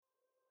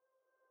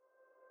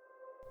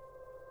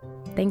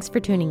Thanks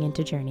for tuning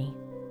into Journey.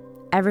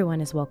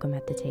 Everyone is welcome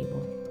at the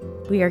table.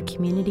 We are a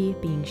community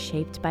being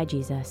shaped by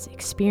Jesus,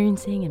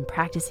 experiencing and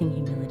practicing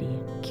humility,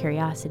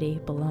 curiosity,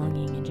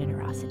 belonging, and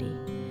generosity.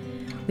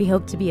 We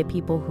hope to be a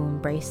people who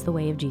embrace the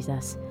way of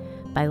Jesus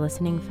by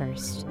listening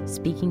first,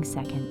 speaking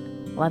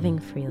second, loving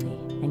freely,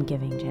 and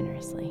giving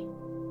generously.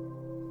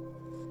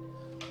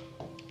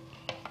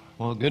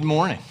 Well, good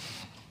morning.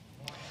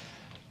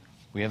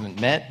 We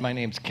haven't met. My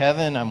name's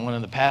Kevin. I'm one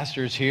of the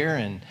pastors here,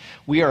 and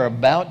we are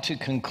about to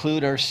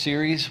conclude our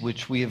series,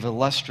 which we have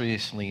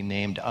illustriously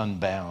named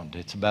Unbound.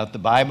 It's about the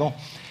Bible,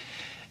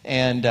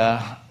 and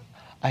I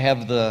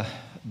have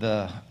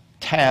the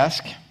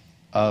task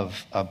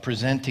of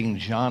presenting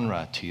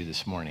genre to you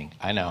this morning.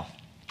 I know.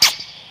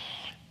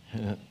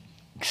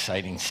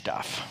 Exciting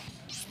stuff.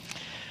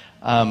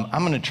 I'm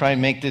going to try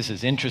and make this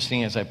as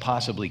interesting as I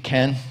possibly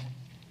can.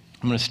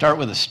 I'm going to start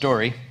with a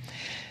story.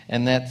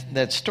 And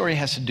that story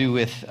has to do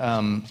with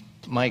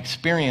my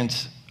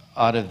experience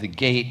out of the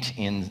gate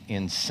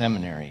in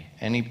seminary.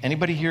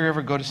 Anybody here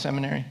ever go to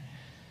seminary?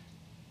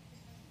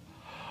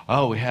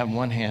 Oh, we have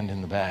one hand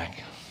in the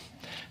back.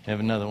 We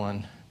have another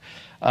one.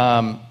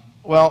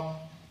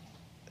 Well,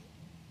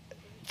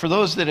 for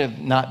those that have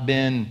not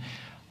been,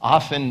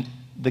 often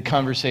the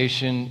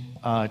conversation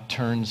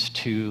turns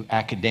to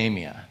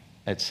academia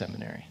at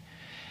seminary.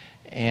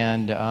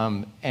 And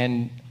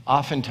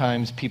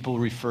oftentimes people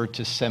refer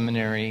to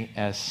seminary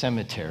as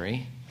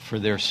cemetery for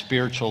their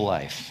spiritual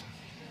life.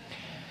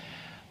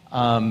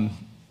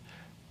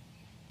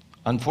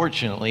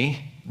 Unfortunately,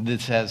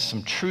 this has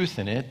some truth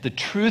in it. The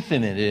truth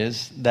in it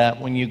is that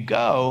when you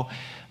go,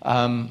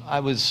 I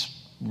was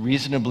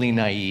reasonably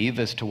naive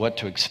as to what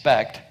to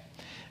expect.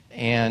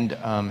 And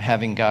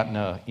having gone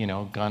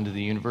to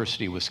the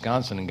University of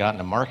Wisconsin and gotten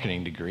a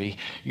marketing degree,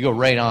 you go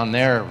right on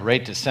there,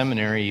 right to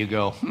seminary, you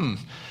go,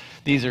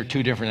 these are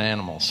two different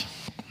animals.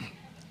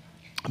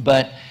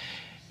 But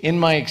in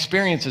my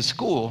experience at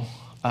school,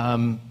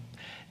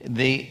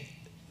 the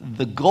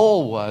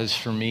goal was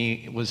for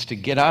me was to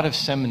get out of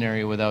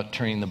seminary without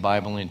turning the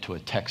Bible into a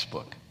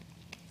textbook.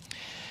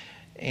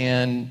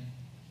 And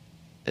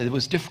it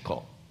was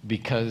difficult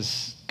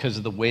because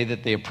of the way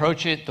that they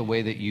approach it, the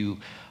way that you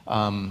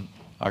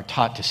are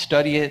taught to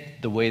study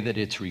it, the way that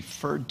it's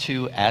referred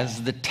to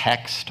as the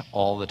text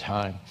all the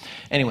time.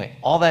 Anyway,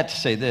 all that to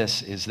say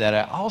this is that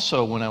I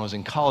also, when I was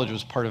in college,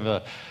 was part of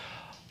a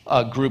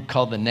group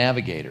called the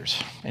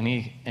Navigators.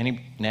 Any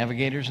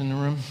Navigators in the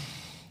room?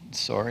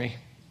 Sorry.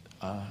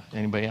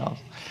 Anybody else?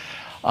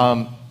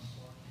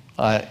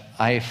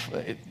 I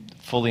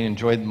fully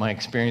enjoyed my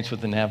experience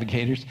with the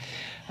Navigators.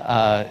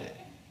 But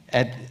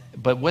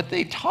what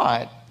they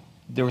taught,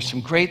 there were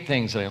some great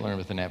things that I learned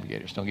with the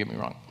Navigators, don't get me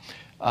wrong.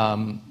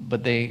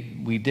 But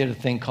we did a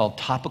thing called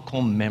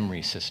topical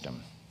memory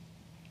system.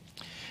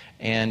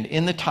 And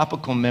in the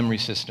topical memory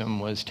system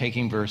was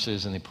taking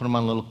verses and they put them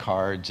on little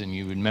cards and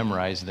you would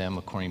memorize them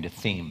according to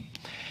theme.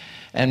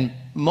 And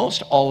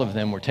most all of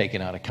them were taken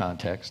out of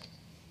context.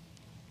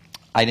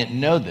 I didn't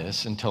know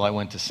this until I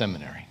went to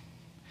seminary.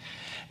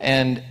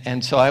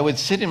 And so I would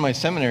sit in my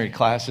seminary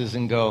classes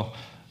and go,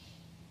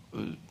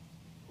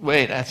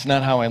 wait, that's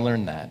not how I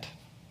learned that.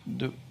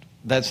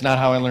 That's not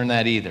how I learned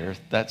that either.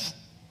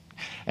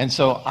 And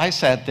so I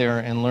sat there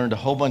and learned a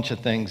whole bunch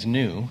of things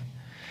new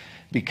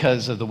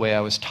because of the way I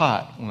was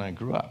taught when I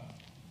grew up.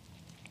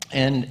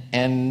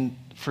 And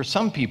for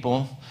some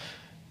people,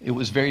 it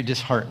was very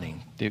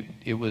disheartening.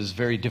 It was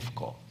very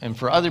difficult. And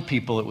for other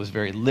people, it was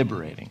very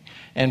liberating.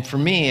 And for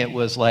me, it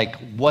was like,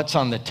 what's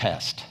on the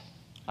test?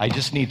 I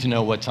just need to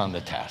know what's on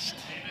the test.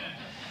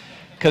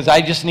 Because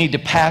I just need to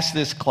pass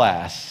this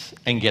class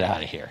and get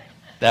out of here.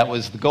 That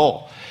was the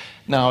goal.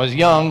 Now, I was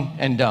young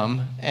and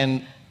dumb,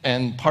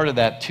 and part of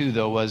that, too,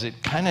 though, was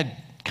it kind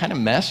of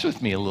messed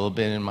with me a little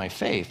bit in my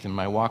faith, in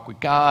my walk with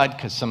God,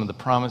 because some of the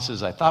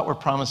promises I thought were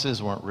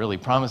promises weren't really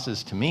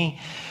promises to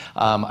me.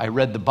 I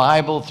read the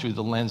Bible through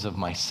the lens of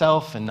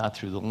myself and not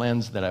through the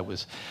lens that I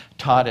was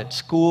taught at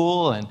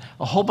school, and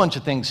a whole bunch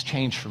of things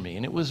changed for me,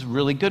 and it was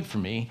really good for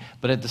me,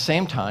 but at the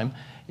same time,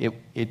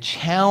 it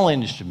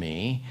challenged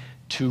me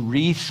to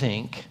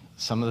rethink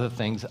some of the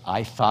things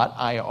I thought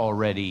I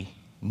already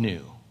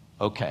knew.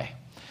 Okay,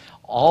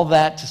 all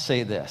that to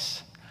say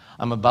this.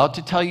 I'm about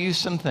to tell you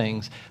some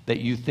things that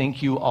you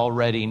think you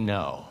already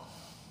know,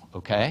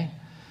 okay?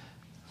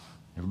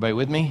 Everybody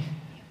with me?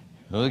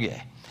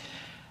 Okay.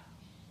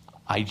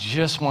 I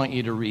just want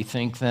you to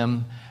rethink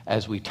them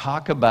as we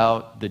talk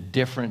about the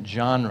different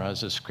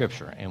genres of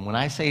Scripture. And when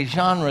I say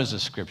genres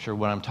of Scripture,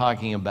 what I'm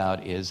talking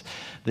about is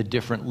the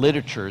different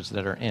literatures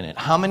that are in it.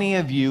 How many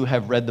of you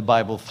have read the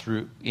Bible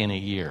through in a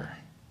year?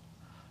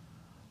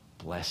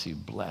 Bless you,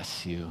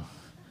 bless you.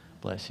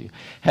 Bless you.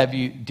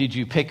 Did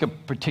you pick a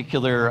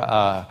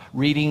particular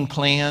reading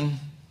plan?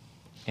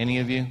 Any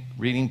of you?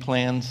 Reading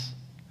plans?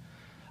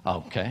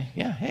 Okay.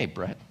 Yeah. Hey,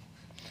 Brett.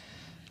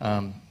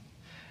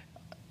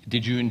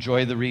 Did you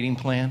enjoy the reading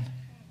plan?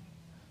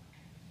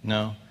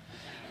 No?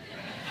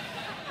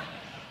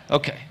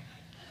 Okay.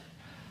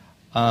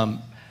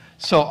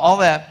 So all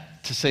that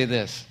to say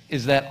this,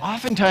 is that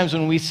oftentimes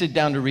when we sit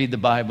down to read the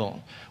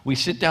Bible, we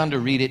sit down to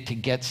read it to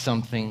get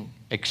something,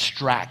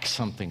 extract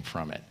something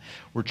from it.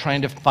 We're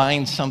trying to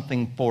find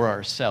something for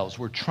ourselves.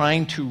 We're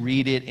trying to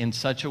read it in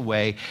such a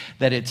way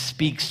that it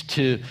speaks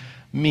to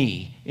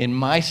me in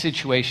my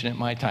situation at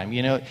my time.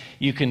 You know,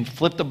 you can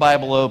flip the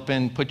Bible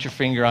open, put your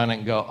finger on it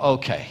and go,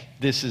 okay,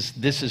 this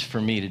is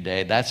for me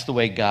today. That's the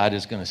way God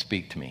is going to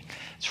speak to me.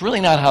 It's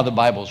really not how the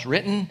Bible's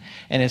written,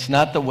 and it's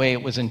not the way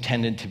it was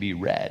intended to be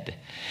read.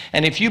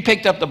 And if you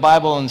picked up the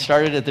Bible and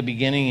started at the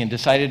beginning and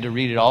decided to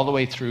read it all the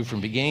way through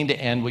from beginning to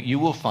end, what you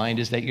will find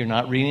is that you're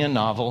not reading a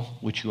novel,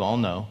 which you all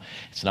know.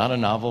 It's not a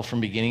novel from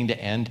beginning to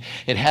end.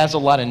 It has a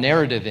lot of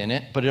narrative in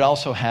it, but it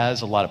also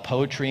has a lot of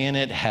poetry in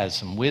it. It has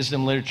some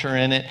wisdom literature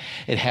in it.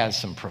 It has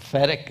some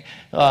prophetic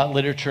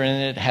literature in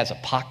it. It has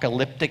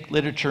apocalyptic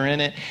literature in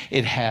it.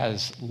 It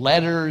has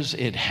letters.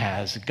 It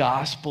has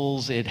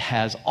gospels. It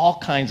has all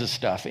kinds of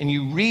stuff. And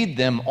you read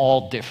them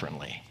all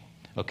differently,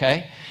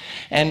 okay?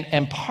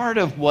 And part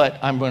of what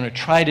I'm going to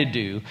try to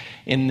do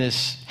in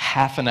this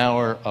half an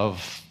hour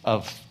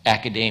of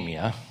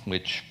academia,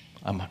 which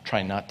I'm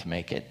trying not to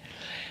make it,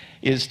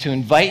 is to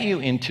invite you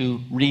into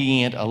reading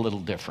it a little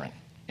different.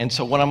 And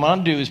so what I'm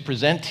going to do is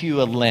present to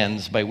you a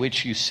lens by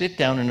which you sit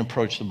down and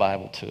approach the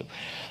Bible to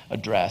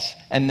address.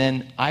 And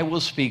then I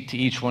will speak to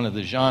each one of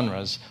the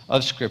genres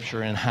of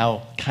Scripture and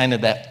how kind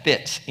of that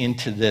fits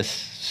into this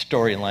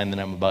storyline that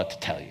I'm about to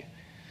tell you.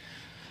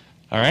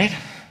 All right?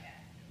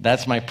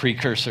 That's my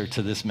precursor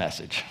to this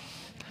message.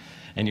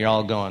 And you're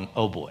all going,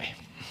 oh boy.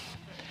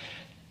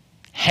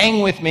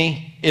 Hang with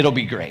me, it'll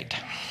be great.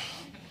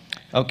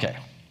 Okay.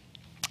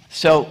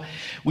 So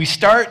we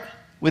start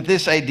with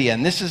this idea,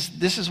 and this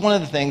is one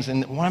of the things,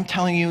 and what I'm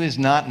telling you is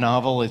not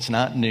novel, it's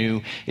not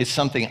new, it's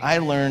something I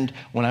learned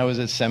when I was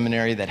at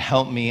seminary that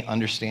helped me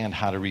understand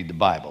how to read the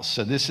Bible.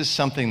 So this is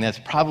something that's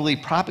probably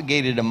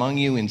propagated among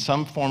you in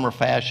some form or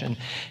fashion,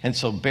 and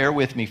so bear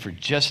with me for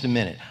just a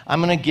minute.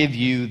 I'm going to give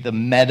you the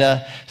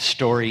meta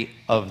story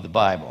of the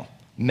Bible.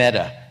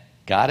 Meta,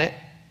 got it?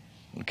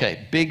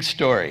 Okay, big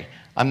story.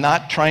 I'm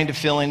not trying to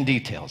fill in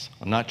details.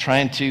 I'm not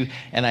trying to,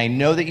 and I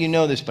know that you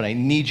know this, but I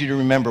need you to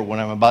remember what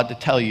I'm about to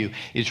tell you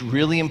is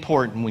really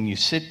important when you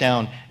sit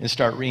down and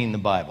start reading the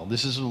Bible.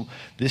 This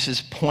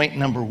is point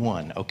number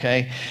one,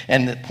 okay?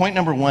 And the point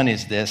number one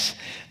is this.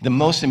 The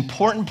most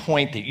important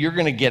point that you're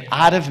going to get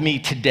out of me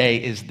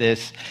today is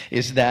this,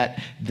 is that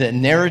the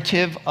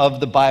narrative of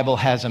the Bible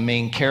has a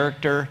main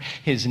character.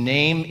 His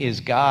name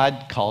is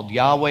God, called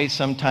Yahweh,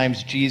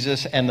 sometimes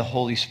Jesus, and the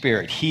Holy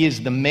Spirit. He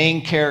is the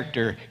main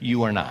character.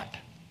 You are not.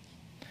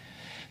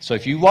 So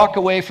if you walk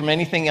away from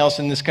anything else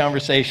in this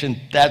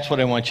conversation, that's what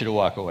I want you to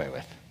walk away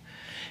with,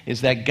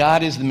 is that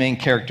God is the main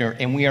character,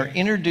 and we are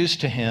introduced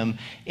to him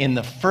in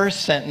the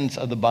first sentence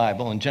of the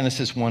Bible in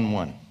Genesis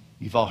 1:1.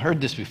 You've all heard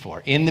this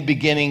before. In the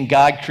beginning,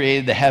 God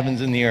created the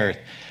heavens and the earth.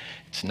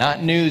 It's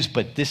not news,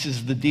 but this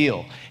is the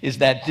deal, is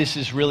that this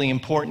is really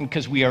important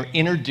because we are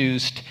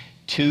introduced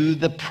to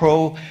the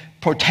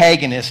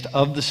protagonist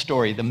of the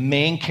story, the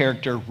main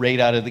character right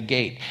out of the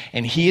gate.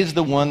 And he is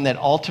the one that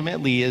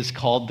ultimately is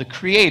called the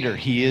creator.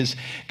 He has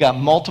got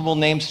multiple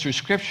names through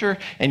Scripture,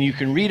 and you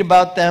can read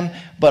about them,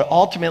 but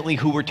ultimately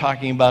who we're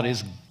talking about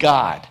is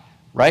God,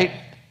 right?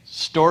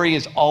 Story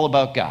is all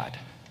about God.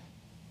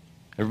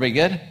 Everybody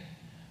good?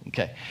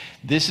 Okay.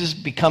 This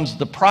becomes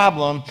the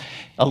problem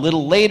a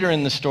little later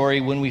in the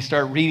story when we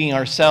start reading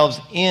ourselves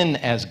in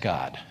as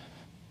God.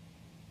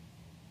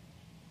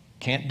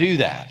 Can't do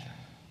that.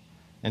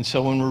 And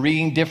so when we're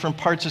reading different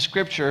parts of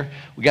Scripture,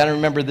 we got to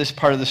remember this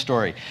part of the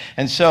story.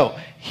 And so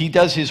he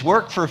does his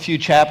work for a few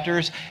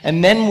chapters,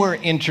 and then we're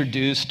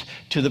introduced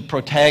to the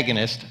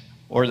protagonist,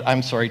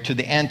 to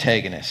the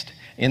antagonist.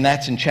 And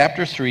that's in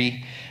chapter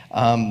 3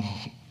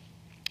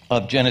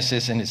 of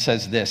Genesis, and it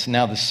says this.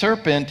 Now the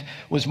serpent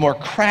was more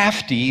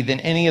crafty than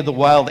any of the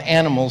wild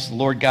animals the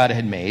Lord God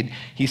had made.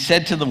 He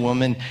said to the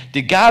woman,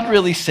 "Did God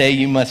really say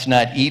you must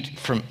not eat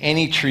from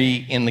any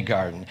tree in the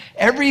garden?"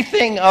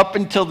 Everything up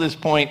until this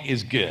point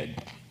is good.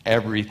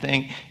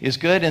 Everything is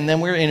good, and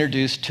then we're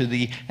introduced to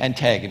the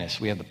antagonist.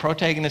 We have the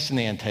protagonist and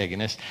the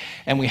antagonist,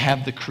 and we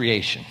have the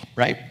creation,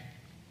 right?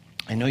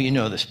 I know you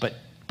know this, but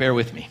bear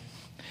with me.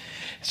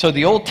 So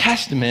the Old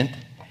Testament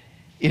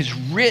is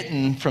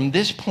written from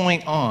this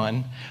point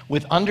on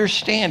with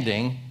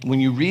understanding.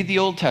 When you read the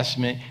Old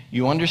Testament,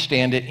 you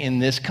understand it in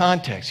this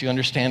context. You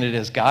understand it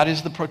as God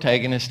is the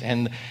protagonist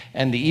and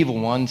the evil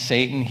one,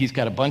 Satan. He's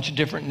got a bunch of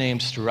different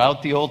names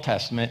throughout the Old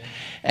Testament,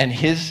 and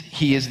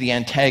he is the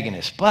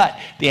antagonist. But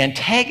the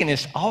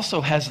antagonist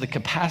also has the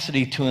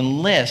capacity to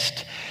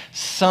enlist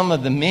some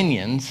of the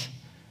minions.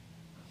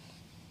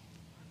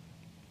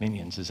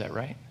 Minions, is that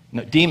right?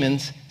 No,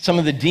 demons. Some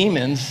of the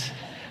demons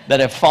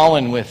that have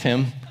fallen with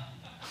him.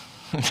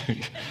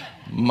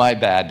 My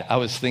bad. I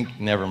was thinking,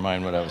 never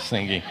mind what I was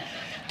thinking.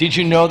 Did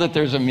you know that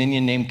there's a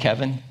minion named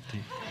Kevin?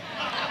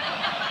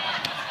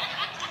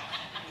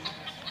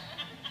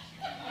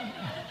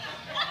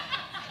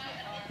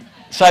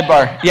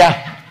 Sidebar,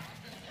 yeah.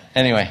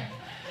 Anyway,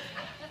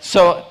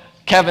 so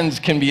Kevin's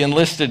can be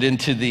enlisted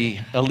into the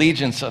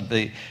allegiance of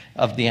the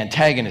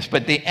antagonist.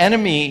 But the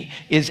enemy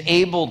is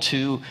able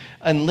to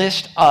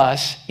enlist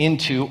us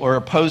into, or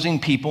opposing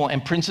people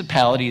and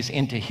principalities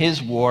into his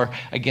war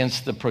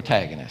against the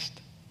protagonist.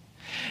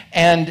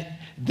 And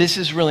this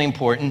is really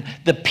important.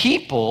 The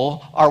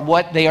people are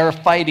what they are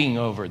fighting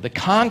over. The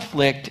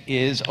conflict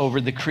is over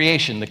the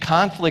creation. The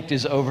conflict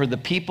is over the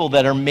people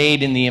that are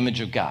made in the image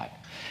of God.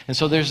 And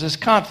so there's this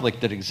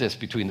conflict that exists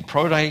between the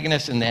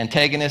protagonist and the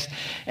antagonist,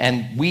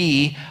 and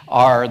we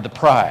are the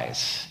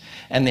prize.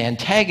 And the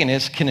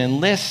antagonist can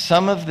enlist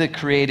some of the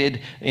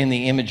created in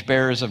the image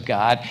bearers of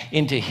God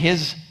into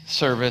his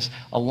service,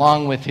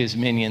 along with his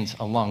minions,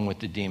 along with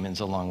the demons,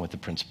 along with the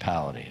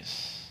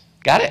principalities.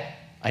 Got it?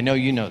 I know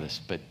you know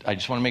this, but I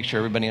just want to make sure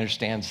everybody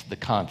understands the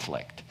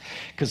conflict.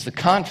 Because the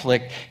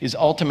conflict is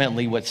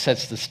ultimately what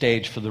sets the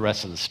stage for the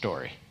rest of the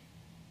story.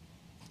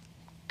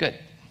 Good.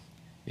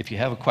 If you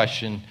have a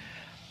question,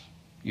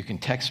 you can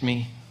text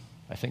me.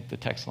 I think the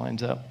text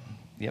line's up.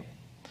 Yep.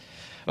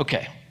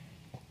 Okay.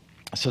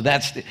 So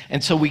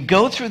and so we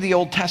go through the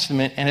Old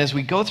Testament, and as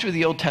we go through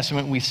the Old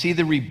Testament, we see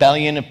the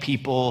rebellion of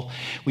people,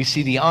 we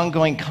see the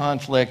ongoing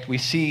conflict, we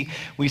see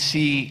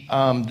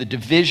the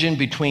division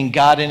between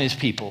God and his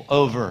people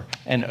over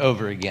and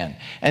over again.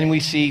 And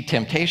we see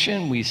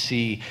temptation, we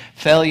see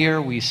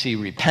failure, we see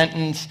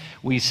repentance,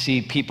 we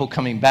see people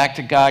coming back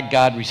to God,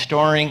 God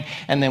restoring,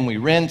 and then we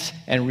rinse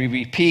and we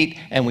repeat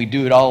and we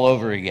do it all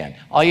over again.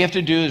 All you have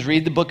to do is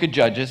read the book of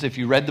Judges. If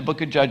you read the book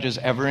of Judges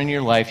ever in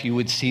your life, you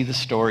would see the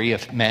story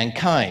of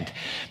mankind.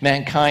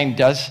 Mankind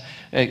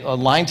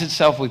aligns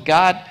itself with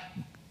God.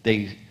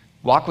 They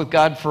walk with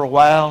God for a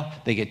while.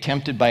 They get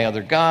tempted by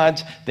other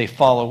gods. They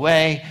fall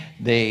away.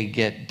 They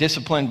get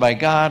disciplined by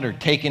God or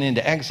taken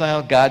into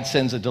exile. God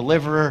sends a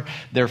deliverer.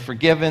 They're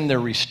forgiven. They're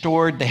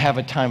restored. They have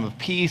a time of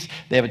peace.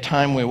 They have a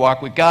time where they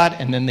walk with God,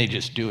 and then they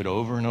just do it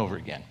over and over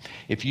again.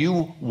 If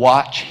you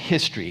watch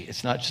history,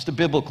 it's not just a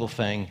biblical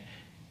thing.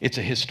 It's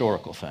a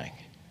historical thing.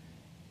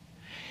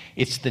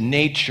 It's the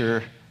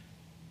nature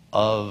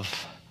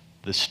of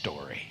the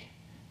story.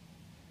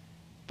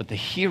 But the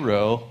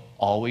hero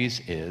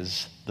always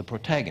is the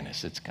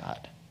protagonist. It's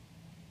God.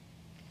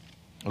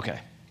 Okay.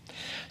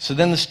 So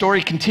then the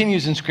story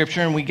continues in Scripture,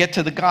 and we get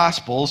to the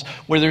Gospels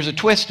where there's a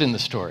twist in the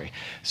story.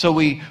 So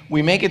we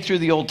make it through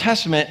the Old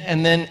Testament,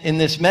 and then in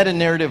this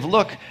meta-narrative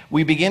look,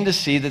 we begin to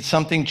see that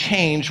something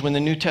changed when the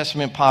New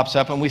Testament pops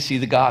up and we see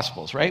the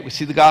Gospels, right? We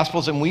see the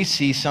Gospels and we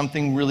see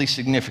something really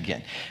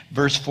significant.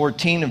 Verse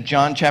 14 of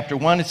John chapter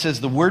 1, it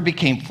says, "The Word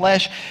became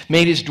flesh,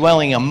 made his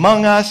dwelling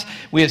among us.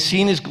 We have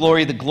seen his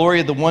glory, the glory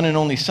of the one and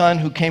only Son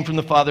who came from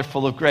the Father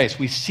full of grace."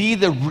 We see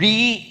the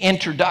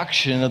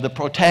reintroduction of the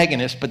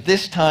protagonist, but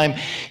this time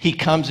he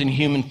comes in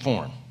human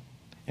form,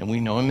 and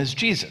we know him as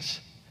Jesus.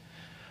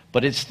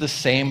 But it's the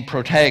same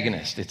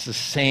protagonist. It's the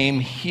same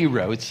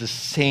hero. It's the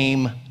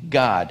same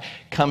God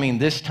coming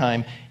this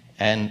time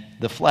in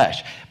the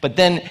flesh. But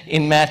then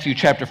in Matthew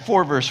chapter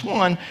 4, verse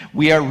 1,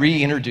 we are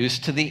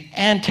reintroduced to the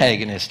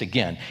antagonist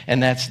again.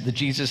 And that's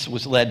Jesus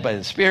was led by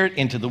the Spirit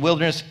into the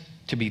wilderness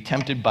to be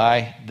tempted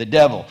by the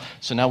devil.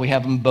 So now we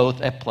have them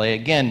both at play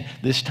again,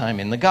 this time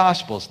in the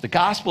Gospels. The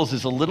Gospels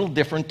is a little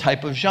different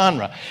type of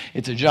genre.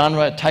 It's a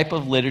genre, a type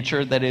of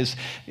literature that is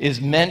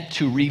meant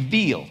to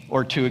reveal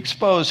or to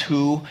expose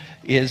who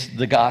is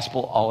the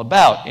gospel all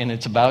about, and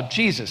it's about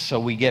Jesus. So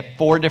we get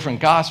 4 different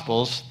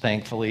Gospels,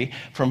 thankfully,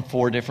 from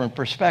 4 different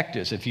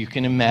perspectives. If you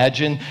can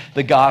imagine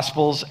the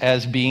Gospels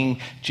as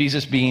being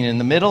Jesus being in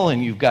the middle,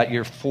 and you've got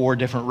your 4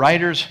 different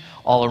writers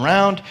all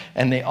around,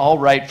 and they all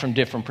write from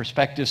different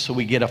perspectives, so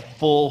we get a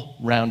full,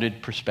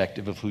 rounded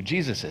perspective of who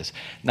Jesus is.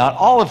 Not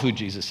all of who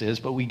Jesus is,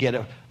 but we get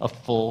a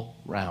full,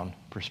 round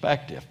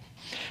perspective.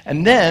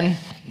 And then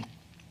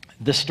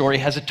the story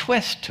has a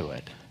twist to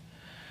it.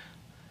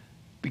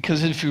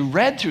 Because if you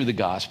read through the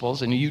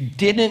Gospels and you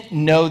didn't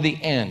know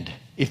the end,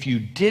 if you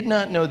did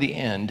not know the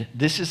end,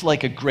 this is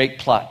like a great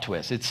plot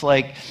twist. It's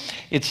like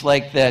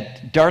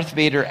that Darth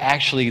Vader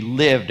actually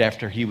lived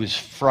after he was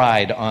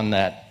fried on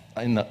that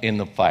in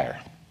the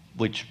fire,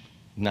 which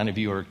none of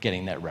you are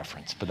getting that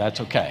reference, but that's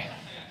okay.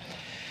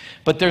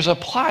 But there's a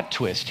plot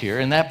twist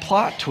here, and that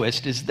plot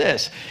twist is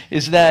this,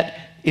 is that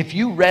if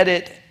you read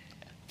it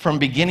from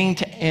beginning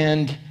to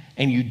end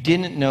and you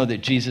didn't know that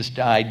Jesus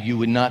died, you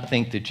would not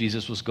think that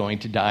Jesus was going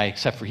to die,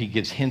 except for he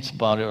gives hints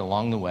about it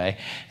along the way,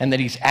 and that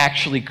he's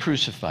actually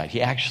crucified.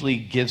 He actually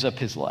gives up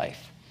his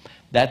life.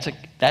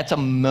 That's a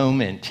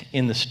moment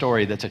in the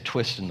story that's a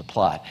twist in the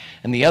plot.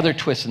 And the other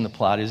twist in the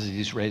plot is that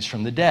he's raised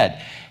from the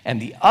dead.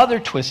 And the other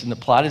twist in the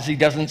plot is he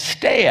doesn't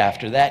stay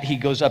after that. He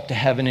goes up to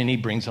heaven and he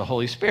brings the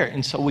Holy Spirit.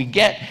 And so we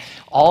get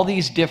all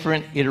these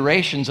different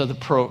iterations of the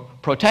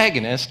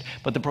protagonist,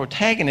 but the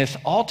protagonist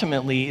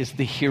ultimately is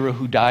the hero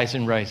who dies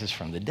and rises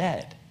from the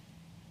dead.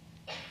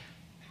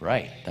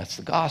 Right, that's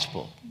the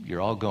gospel.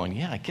 You're all going,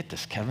 yeah, I get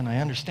this, Kevin,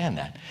 I understand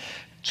that.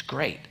 It's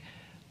great.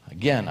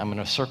 Again, I'm going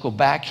to circle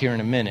back here in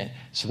a minute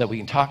so that we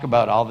can talk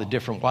about all the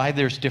why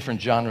there's different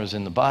genres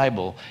in the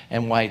Bible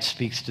and why it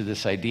speaks to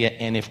this idea.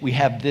 And if we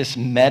have this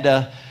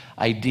meta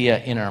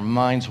idea in our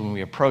minds when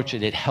we approach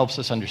it. It helps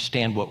us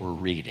understand what we're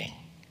reading.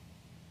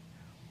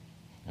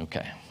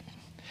 Okay.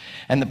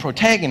 And the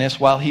protagonist,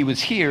 while he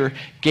was here,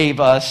 gave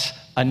us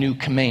a new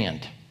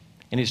command.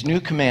 And his new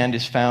command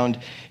is found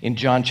in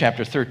John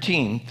chapter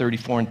 13,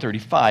 34 and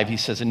 35. He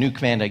says, "A new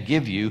command I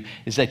give you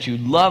is that you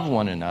love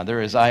one another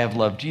as I have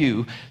loved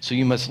you, so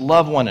you must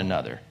love one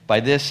another. By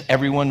this,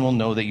 everyone will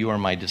know that you are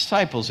my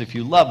disciples if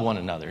you love one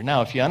another."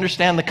 Now, if you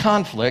understand the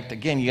conflict,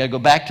 again, you got to go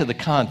back to the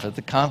conflict.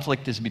 The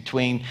conflict is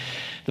between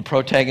the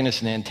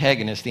protagonist and the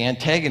antagonist. The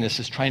antagonist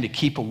is trying to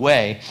keep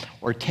away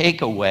or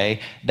take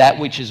away that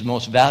which is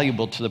most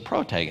valuable to the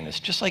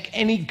protagonist, just like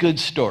any good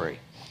story.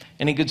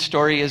 Any good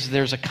story is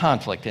there's a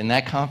conflict, and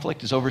that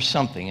conflict is over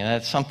something, and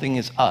that something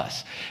is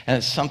us. And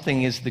that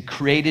something is the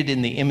created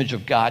in the image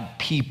of God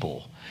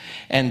people.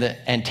 And the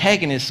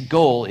antagonist's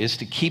goal is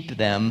to keep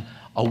them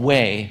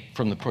away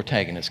from the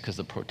protagonist because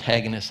the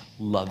protagonist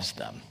loves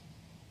them.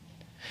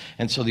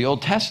 And so the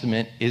Old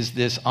Testament is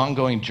this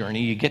ongoing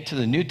journey. You get to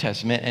the New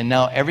Testament, and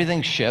now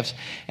everything shifts,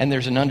 and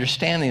there's an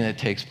understanding that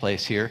takes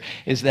place here,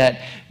 is that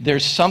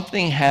there's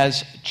something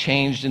has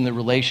changed in the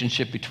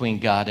relationship between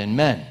God and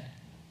men.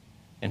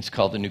 And it's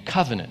called the New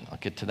Covenant. I'll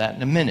get to that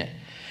in a minute.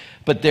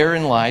 But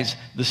therein lies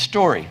the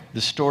story.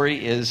 The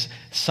story is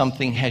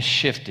something has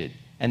shifted.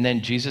 And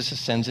then Jesus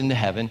ascends into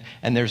heaven,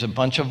 and there's a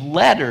bunch of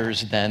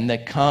letters then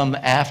that come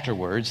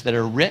afterwards that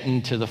are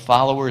written to the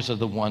followers of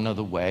the one of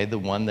the way, the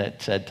one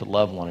that said to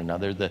love one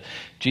another, the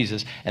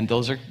Jesus. And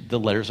those are the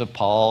letters of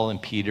Paul and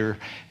Peter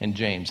and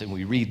James. And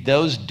we read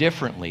those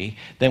differently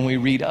than we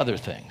read other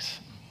things.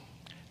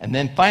 And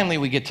then finally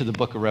we get to the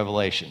book of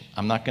Revelation.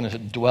 I'm not going to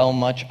dwell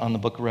much on the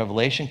book of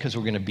Revelation because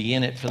we're going to be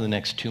in it for the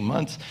next 2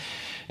 months.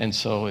 And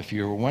so if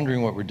you're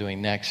wondering what we're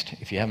doing next,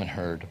 if you haven't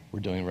heard, we're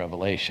doing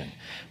Revelation.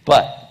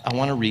 But I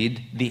want to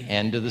read the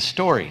end of the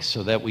story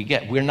so that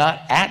we're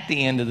not at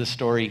the end of the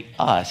story,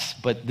 us,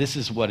 but this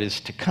is what is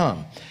to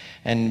come.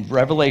 And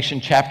Revelation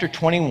chapter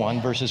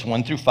 21, verses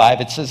 1 through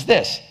 5, it says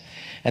this,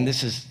 and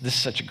this is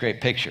such a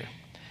great picture.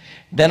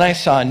 "Then I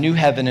saw a new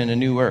heaven and a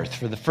new earth,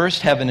 for the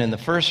first heaven and the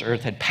first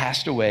earth had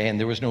passed away, and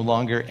there was no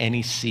longer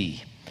any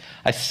sea.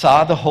 I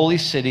saw the holy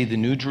city, the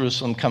new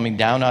Jerusalem, coming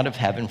down out of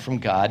heaven from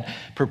God,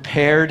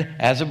 prepared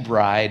as a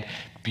bride,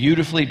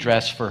 beautifully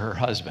dressed for her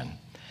husband.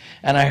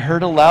 And I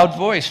heard a loud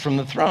voice from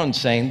the throne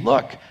saying,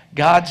 'Look,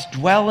 God's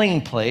dwelling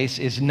place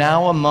is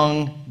now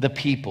among the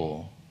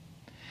people,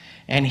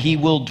 and he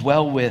will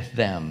dwell with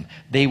them.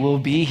 They will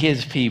be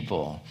his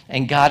people.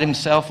 And God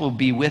himself will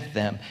be with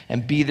them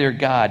and be their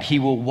God. He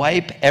will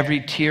wipe every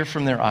tear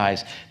from their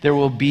eyes. There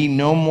will be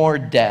no more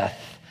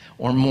death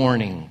or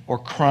mourning or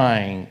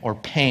crying or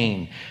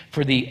pain,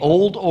 for the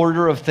old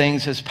order of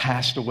things has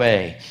passed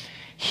away.'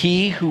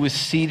 He who was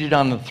seated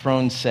on the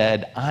throne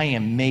said, 'I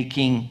am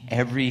making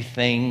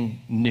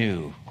everything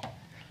new.'"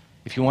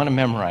 If you want to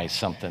memorize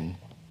something,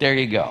 there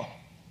you go.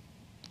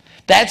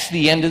 That's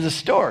the end of the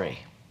story.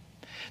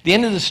 The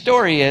end of the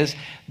story is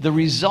the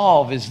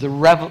resolve is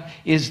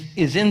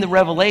in the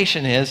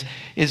revelation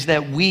is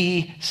that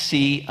we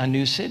see a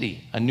new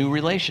city, a new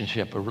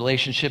relationship, a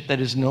relationship that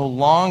is no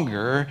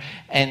longer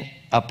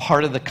a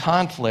part of the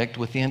conflict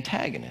with the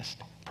antagonist.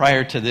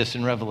 Prior to this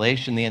in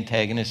Revelation, the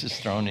antagonist is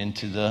thrown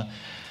into the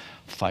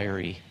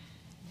fiery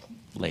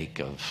lake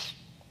of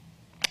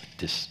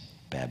this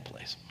bad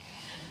place.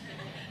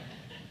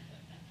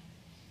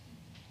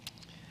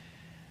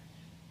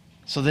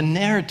 So the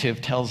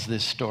narrative tells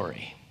this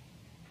story.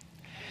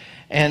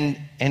 And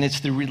it's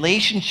the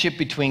relationship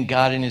between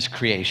God and his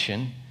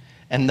creation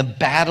and the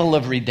battle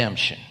of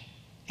redemption.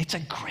 It's a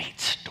great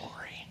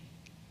story.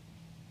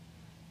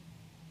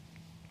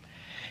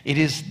 It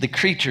is the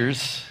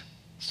creatures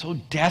so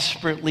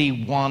desperately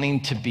wanting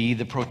to be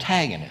the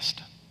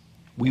protagonist.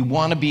 We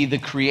want to be the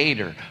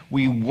creator.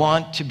 We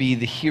want to be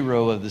the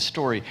hero of the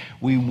story.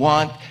 We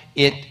want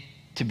it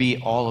to be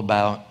all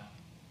about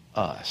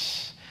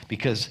us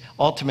because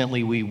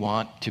ultimately we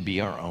want to be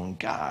our own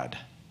God.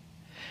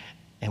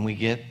 And we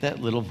get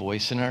that little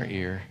voice in our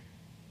ear,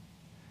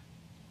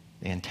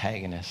 the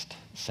antagonist,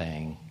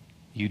 saying,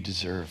 "You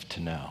deserve to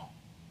know.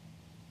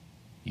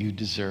 You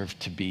deserve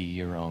to be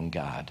your own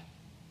God.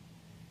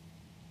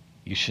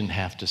 You shouldn't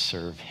have to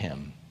serve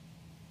him."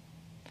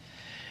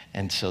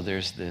 And so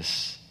there's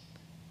this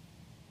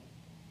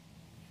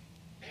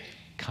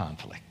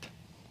conflict.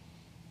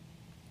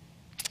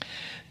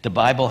 The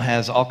Bible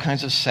has all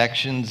kinds of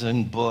sections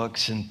and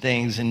books and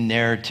things and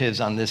narratives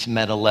on this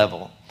meta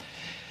level.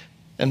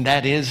 And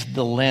that is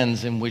the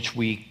lens in which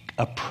we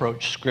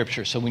approach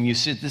Scripture. So when you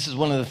sit, this is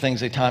one of the things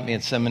they taught me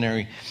at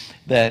seminary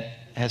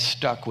that has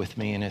stuck with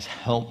me and has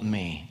helped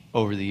me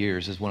over the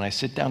years, is when I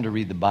sit down to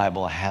read the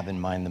Bible, I have in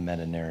mind the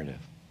meta-narrative.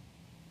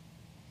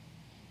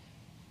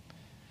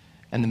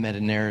 And the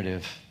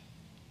meta-narrative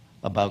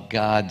about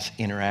God's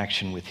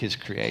interaction with his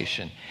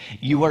creation.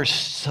 You are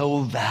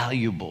so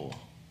valuable.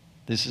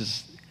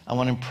 I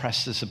want to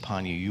impress this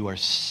upon you. You are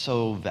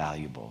so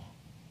valuable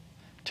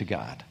to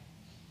God.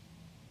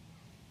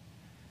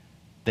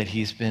 That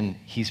he's been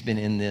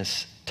in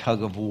this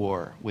tug of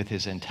war with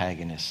his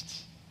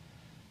antagonists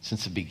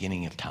since the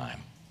beginning of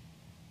time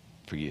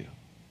for you.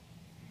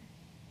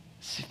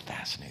 It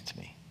fascinates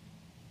me.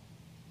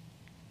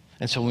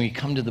 And so when we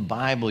come to the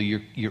Bible,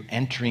 you're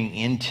entering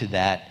into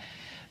that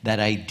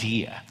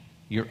idea.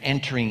 You're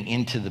entering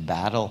into the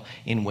battle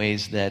in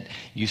ways that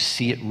you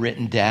see it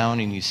written down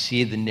and you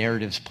see the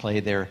narratives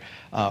play their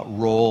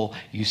role.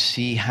 You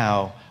see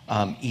how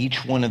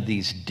each one of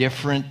these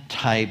different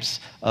types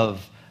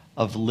of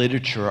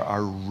literature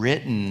are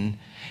written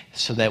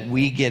so that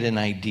we get an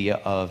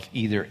idea of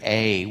either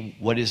A,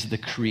 what is the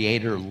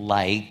Creator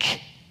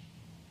like?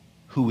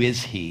 Who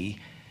is he?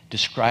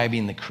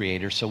 Describing the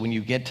Creator. So when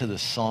you get to the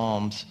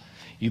Psalms,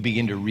 you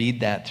begin to read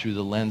that through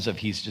the lens of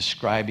he's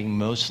describing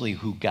mostly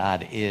who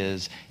God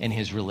is and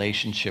his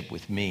relationship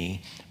with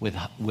me,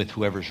 with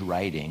whoever's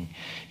writing.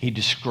 He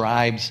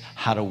describes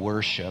how to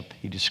worship.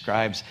 He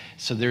describes,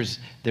 so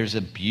there's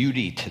a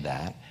beauty to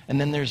that.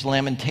 And then there's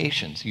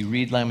Lamentations. You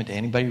read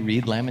anybody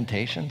read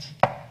Lamentations?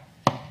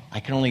 I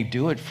can only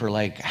do it for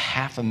like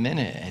half a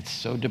minute. It's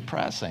so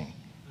depressing.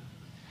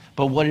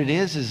 But what it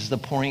is the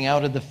pouring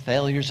out of the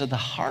failures of the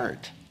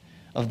heart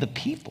of the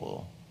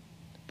people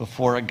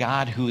before a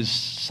God who has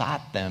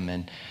sought them.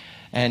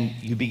 And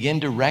you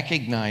begin to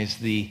recognize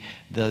the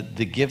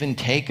give and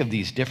take of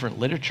these different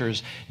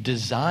literatures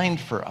designed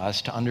for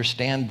us to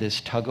understand this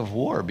tug of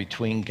war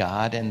between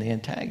God and the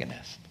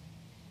antagonist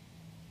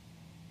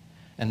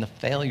and the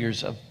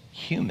failures of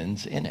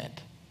humans in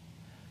it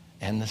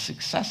and the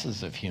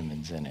successes of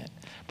humans in it.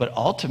 But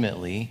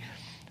ultimately,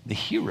 the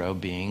hero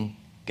being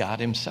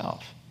God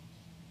himself.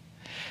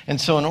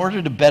 And so in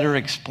order to better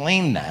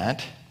explain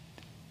that,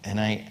 and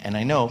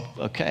I know,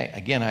 okay,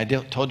 again, I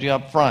told you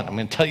up front, I'm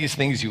going to tell you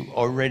things you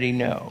already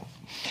know.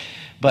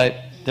 But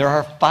there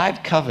are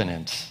 5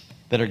 covenants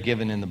that are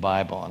given in the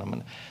Bible,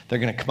 and they're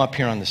going to come up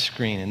here on the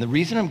screen. And the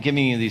reason I'm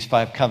giving you these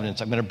 5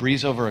 covenants, I'm going to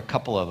breeze over a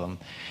couple of them,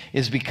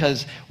 is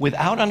because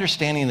without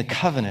understanding the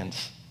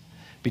covenants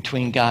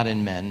between God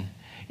and men,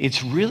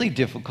 it's really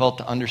difficult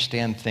to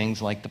understand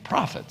things like the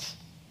prophets.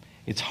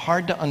 It's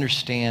hard to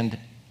understand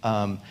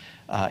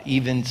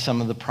even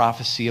some of the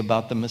prophecy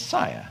about the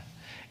Messiah.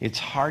 It's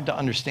hard to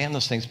understand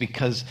those things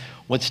because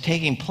what's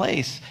taking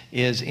place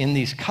is in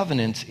these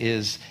covenants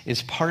is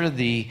part of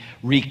the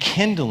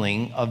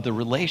rekindling of the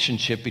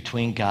relationship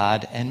between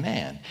God and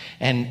man,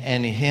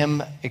 and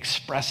him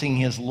expressing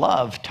his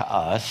love to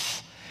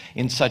us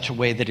in such a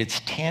way that it's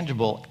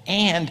tangible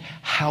and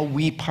how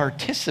we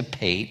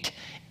participate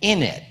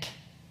in it.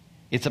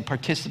 It's a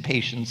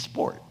participation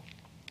sport.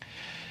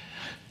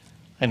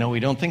 I know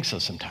we don't think so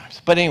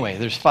sometimes. But anyway,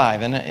 there's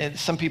 5. And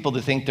some people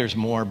think there's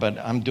more, but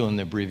I'm doing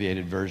the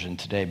abbreviated version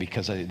today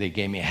because they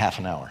gave me a half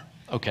an hour.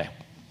 Okay.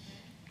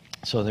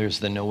 So there's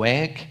the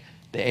Noahic,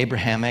 the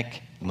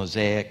Abrahamic, the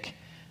Mosaic,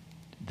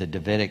 the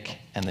Davidic,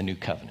 and the New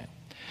Covenant.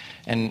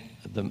 And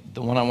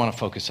the one I want to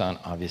focus on,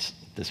 obviously,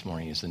 this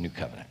morning is the New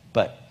Covenant.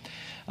 But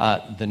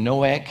the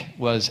Noahic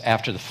was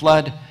after the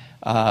flood.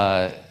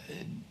 God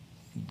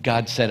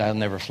said, I'll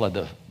never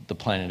flood the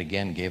planet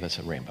again, gave us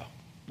a rainbow.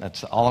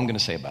 That's all I'm going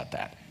to say about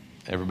that.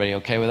 Everybody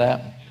okay with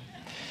that?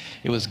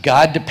 It was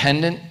God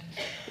dependent.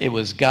 It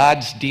was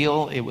God's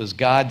deal. It was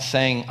God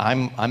saying,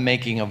 I'm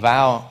making a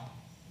vow,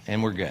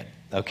 and we're good.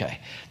 Okay.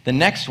 The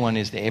next one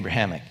is the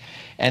Abrahamic.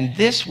 And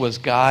this was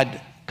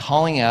God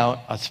calling out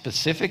a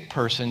specific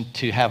person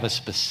to have a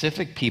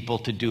specific people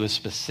to do a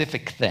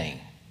specific thing.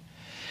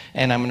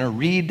 And I'm going to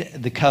read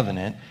the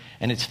covenant,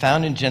 and it's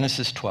found in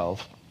Genesis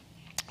 12.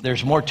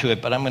 There's more to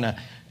it, but I'm going to,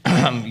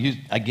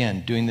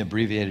 again, doing the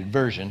abbreviated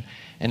version.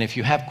 And if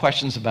you have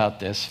questions about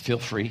this, feel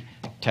free,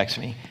 text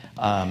me.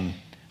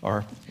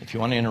 Or if you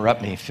want to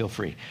interrupt me, feel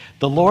free.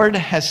 The Lord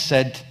had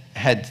said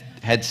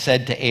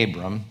to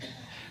Abram,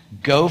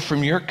 go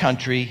from your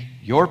country,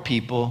 your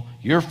people,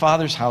 your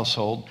father's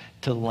household,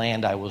 to the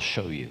land I will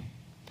show you.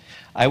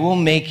 I will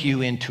make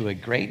you into a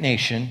great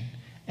nation,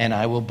 and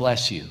I will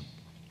bless you.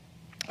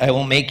 I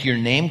will make your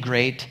name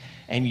great,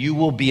 and you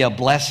will be a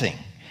blessing.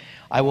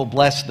 I will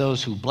bless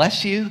those who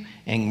bless you,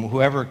 and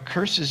whoever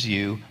curses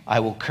you,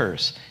 I will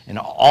curse. And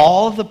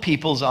all the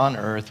peoples on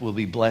earth will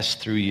be blessed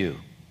through you.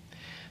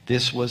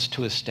 This was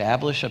to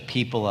establish a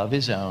people of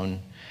his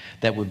own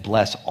that would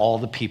bless all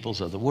the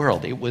peoples of the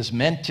world. It was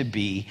meant to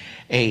be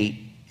a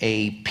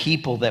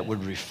people that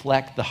would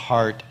reflect the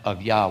heart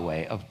of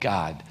Yahweh, of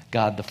God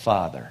the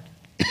Father.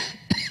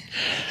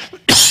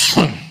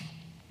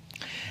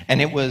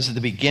 And it was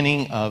the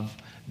beginning of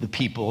the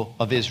people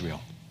of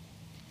Israel.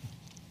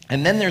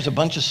 And then there's a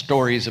bunch of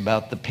stories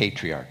about the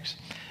patriarchs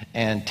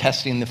and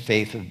testing the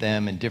faith of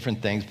them and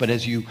different things. But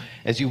as you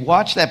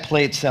watch that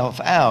play itself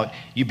out,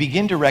 you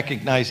begin to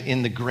recognize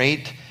in the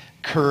great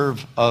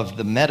curve of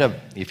the meta,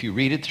 if you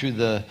read it through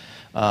the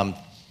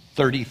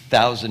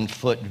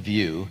 30,000-foot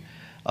view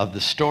of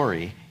the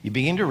story, you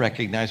begin to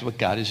recognize what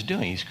God is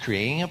doing. He's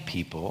creating a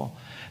people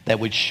that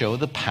would show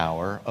the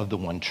power of the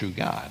one true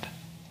God.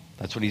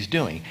 That's what he's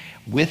doing,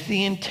 with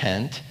the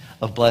intent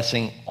of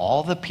blessing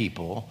all the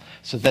people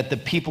so that the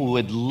people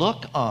would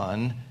look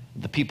on,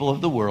 the people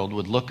of the world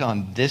would look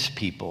on this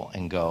people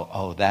and go,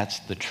 oh, that's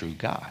the true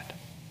God.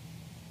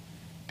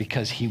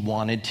 because he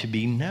wanted to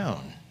be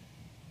known.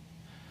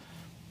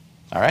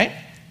 All right?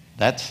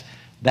 That's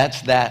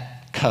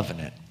that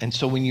covenant. And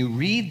so when you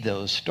read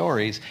those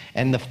stories,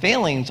 and the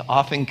failings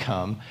often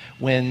come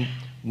when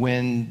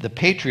the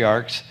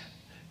patriarchs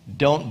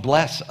don't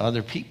bless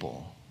other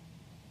people,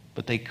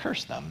 but they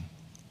curse them.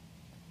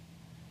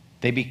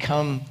 They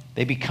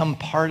become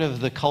part of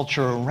the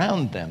culture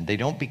around them. They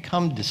don't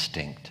become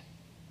distinct.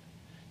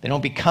 They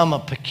don't become a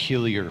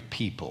peculiar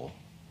people.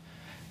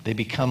 They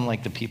become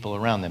like the people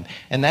around them.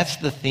 And that's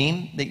the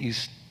theme that you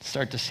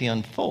start to see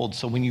unfold.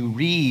 So when you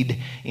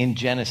read in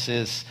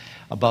Genesis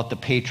about the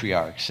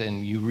patriarchs,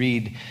 and you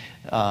read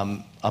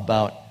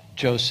about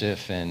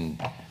Joseph and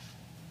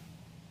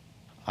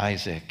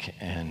Isaac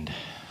and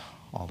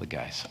all the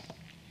guys,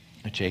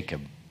 Jacob,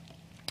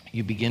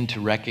 you begin to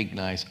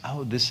recognize,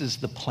 oh, this is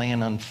the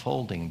plan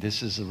unfolding.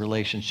 This is the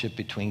relationship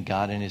between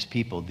God and his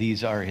people.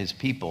 These are his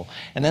people.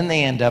 And then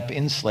they end up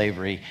in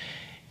slavery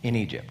in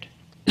Egypt.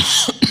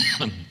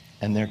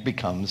 And there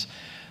becomes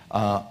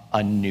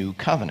a new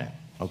covenant,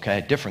 okay,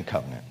 a different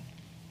covenant.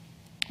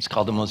 It's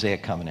called the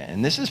Mosaic Covenant.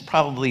 And this is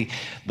probably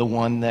the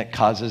one that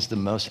causes the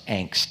most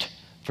angst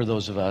for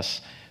those of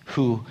us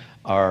who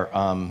are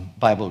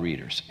Bible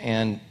readers.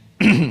 And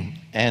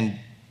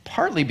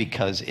partly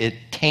because it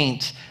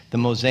taints the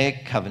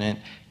Mosaic Covenant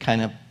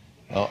kind of,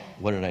 oh,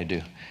 what did I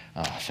do?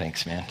 Oh,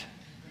 thanks, man.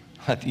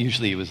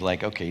 Usually it was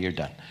like, okay, you're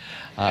done.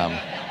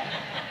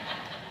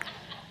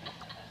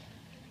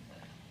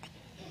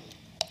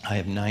 I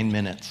have 9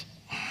 minutes.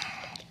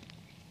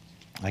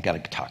 I got to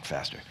talk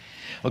faster.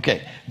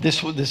 Okay,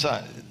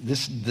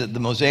 the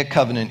Mosaic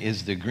Covenant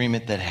is the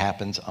agreement that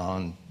happens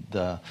on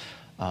the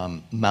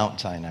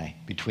Mount Sinai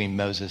between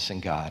Moses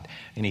and God.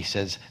 And he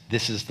says,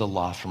 this is the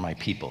law for my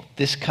people.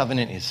 This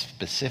covenant is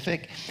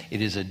specific.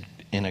 It is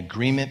an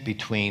agreement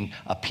between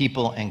a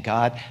people and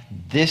God.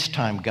 This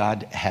time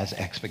God has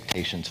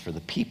expectations for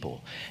the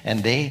people.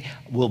 And they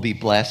will be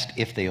blessed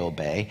if they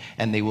obey,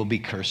 and they will be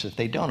cursed if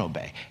they don't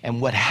obey. And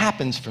what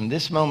happens from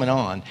this moment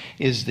on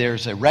is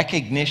there's a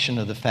recognition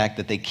of the fact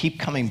that they keep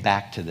coming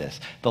back to this.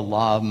 The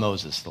law of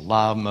Moses, the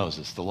law of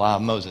Moses, the law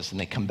of Moses. And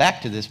they come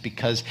back to this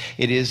because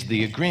it is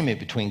the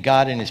agreement between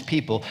God and his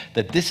people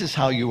that this is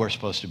how you are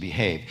supposed to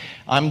behave.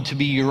 I'm to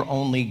be your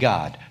only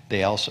God.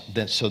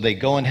 So they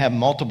go and have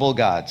multiple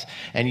gods,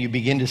 and you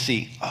begin to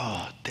see,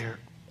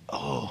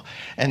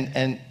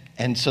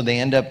 and so they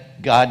end up,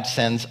 God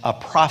sends a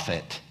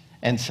prophet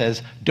and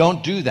says,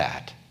 don't do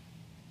that,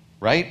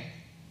 right?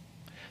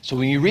 So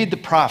when you read the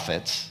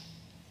prophets,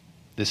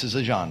 this is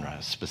a genre,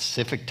 a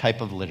specific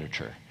type of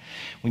literature.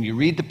 When you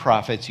read the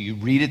prophets, you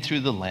read it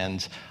through the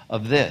lens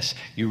of this.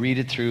 You read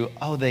it through,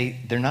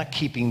 they're not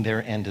keeping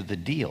their end of the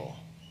deal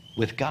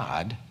with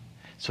God.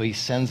 So he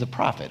sends a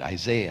prophet,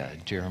 Isaiah,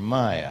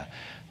 Jeremiah,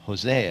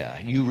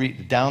 Hosea. You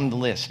read down the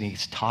list, and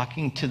he's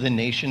talking to the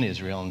nation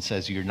Israel and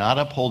says, you're not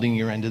upholding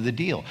your end of the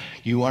deal.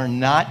 You are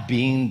not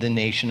being the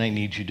nation I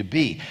need you to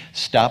be.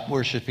 Stop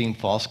worshiping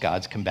false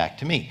gods. Come back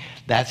to me.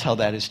 That's how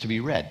that is to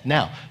be read.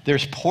 Now,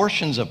 there's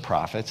portions of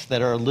prophets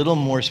that are a little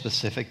more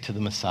specific to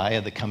the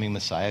Messiah, the coming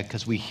Messiah,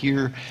 because we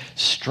hear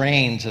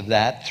strains of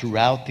that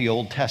throughout the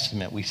Old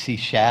Testament. We see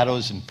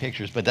shadows and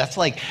pictures, but that's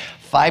like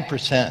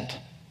 5%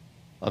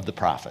 of the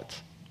prophets.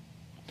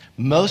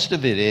 Most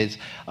of it is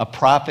a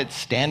prophet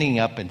standing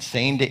up and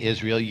saying to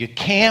Israel, you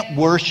can't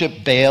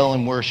worship Baal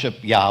and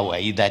worship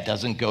Yahweh. That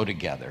doesn't go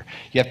together.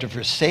 You have to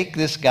forsake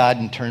this God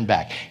and turn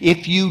back.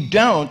 If you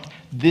don't,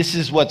 this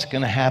is what's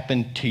going to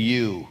happen to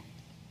you.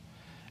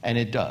 And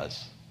it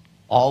does.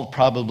 All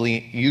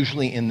probably,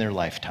 usually in their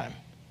lifetime.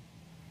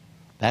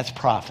 That's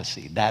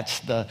prophecy.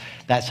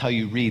 That's how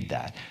you read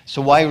that.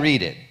 So why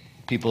read it?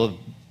 People have,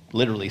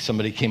 literally,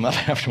 somebody came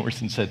up afterwards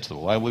and said, so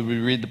why would we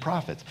read the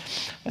prophets?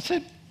 I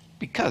said,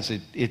 because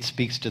it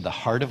speaks to the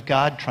heart of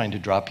God, trying to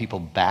draw people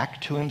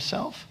back to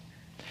himself.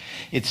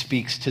 It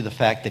speaks to the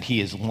fact that he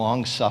is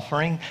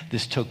long-suffering.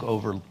 This took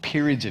over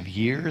periods of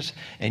years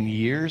and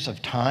years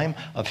of time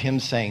of him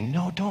saying,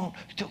 no, don't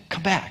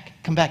come back.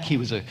 Come back. He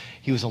was a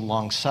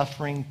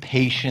long-suffering,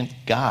 patient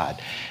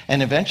God.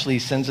 And eventually he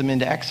sends them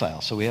into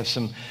exile. So we have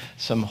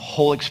some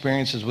whole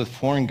experiences with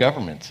foreign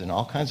governments and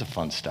all kinds of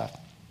fun stuff.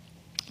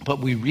 But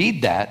we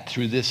read that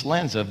through this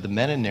lens of the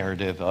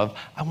meta-narrative of,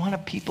 I want a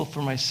people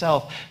for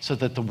myself so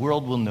that the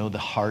world will know the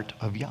heart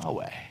of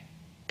Yahweh,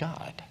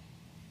 God.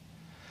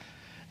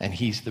 And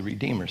he's the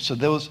Redeemer. So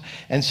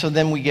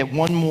then we get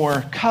one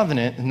more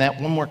covenant, and that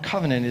one more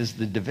covenant is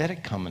the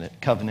Davidic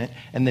covenant.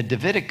 And the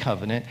Davidic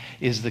covenant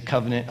is the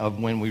covenant of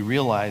when we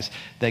realize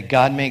that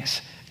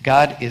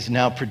God is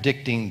now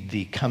predicting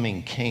the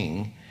coming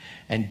king.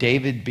 And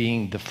David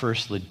being the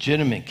first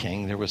legitimate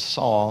king, there was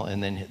Saul,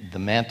 and then the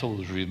mantle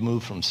was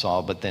removed from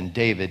Saul, but then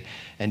David.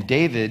 And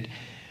David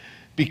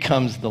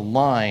becomes the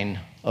line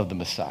of the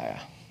Messiah.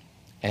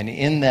 And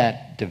in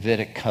that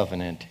Davidic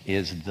covenant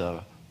is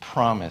the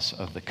promise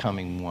of the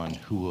coming one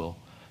who will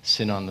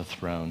sit on the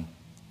throne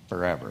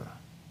forever.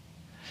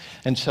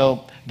 And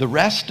so the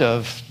rest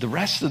of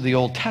the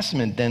Old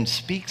Testament then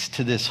speaks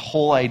to this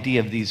whole idea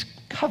of these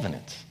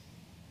covenants.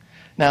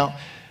 Now,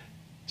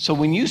 So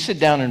when you sit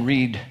down and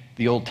read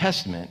the Old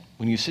Testament,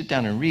 when you sit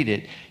down and read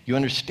it, you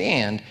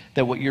understand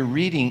that what you're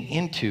reading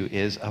into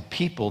is a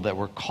people that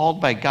were called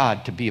by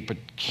God to be a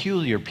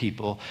peculiar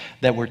people,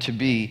 that were to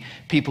be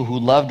people who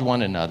loved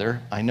one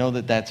another. I know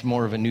that that's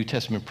more of a New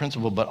Testament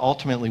principle, but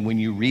ultimately when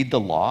you read the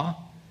law,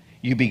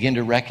 you begin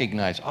to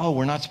recognize, oh,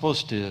 we're not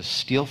supposed to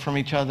steal from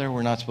each other.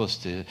 We're not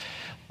supposed to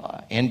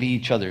envy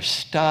each other's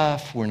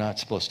stuff. We're not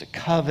supposed to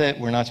covet.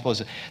 We're not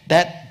supposed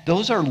to...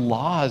 Those are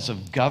laws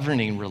of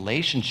governing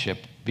relationship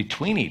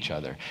between each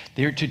other.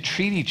 They're to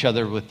treat each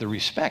other with the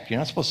respect. You're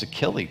not supposed to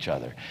kill each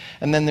other.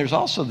 And then there's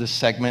also this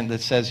segment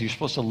that says you're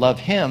supposed to love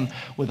him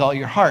with all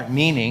your heart,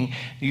 meaning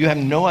you have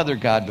no other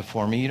God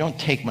before me. You don't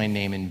take my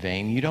name in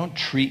vain. You don't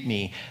treat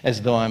me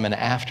as though I'm an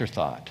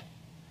afterthought.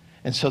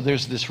 And so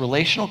there's this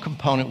relational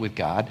component with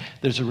God,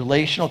 there's a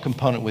relational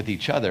component with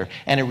each other,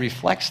 and it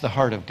reflects the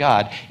heart of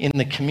God in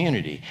the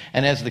community.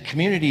 And as the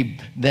community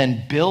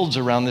then builds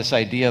around this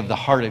idea of the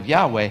heart of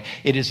Yahweh,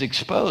 it is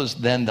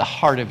exposed then the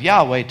heart of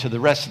Yahweh to the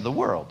rest of the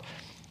world.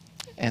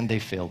 And they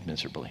failed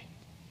miserably.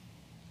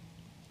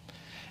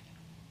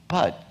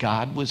 But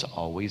God was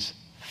always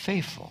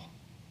faithful.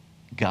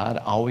 God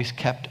always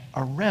kept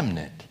a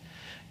remnant.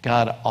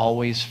 God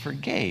always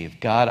forgave.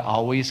 God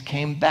always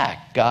came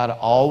back. God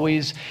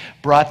always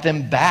brought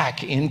them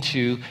back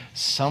into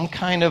some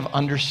kind of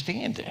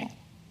understanding.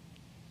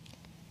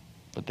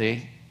 But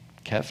they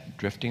kept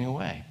drifting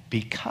away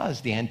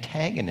because the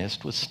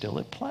antagonist was still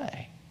at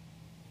play.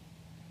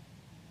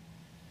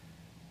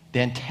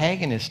 The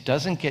antagonist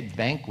doesn't get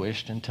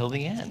vanquished until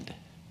the end.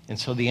 And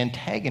so the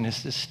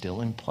antagonist is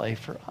still in play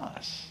for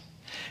us.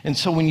 And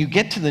so when you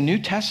get to the New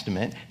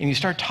Testament and you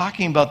start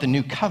talking about the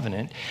New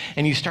Covenant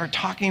and you start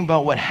talking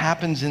about what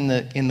happens in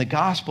the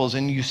Gospels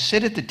and you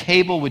sit at the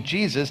table with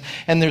Jesus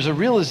and there's a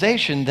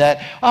realization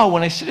that, oh,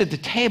 when I sit at the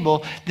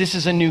table, this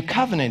is a new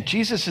covenant.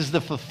 Jesus is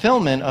the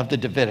fulfillment of the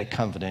Davidic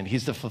covenant.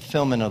 He's the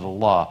fulfillment of the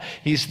law.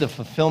 He's the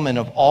fulfillment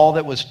of all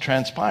that was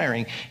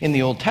transpiring in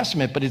the Old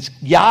Testament, but it's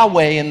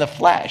Yahweh in the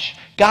flesh.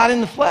 God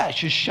in the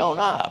flesh has shown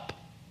up,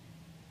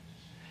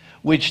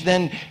 which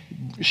then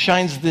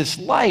shines this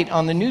light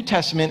on the New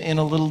Testament in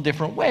a little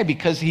different way,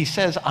 because he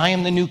says, I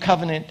am the new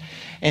covenant,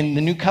 and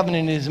the new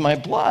covenant is my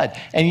blood.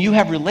 And you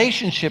have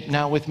relationship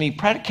now with me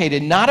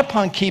predicated not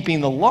upon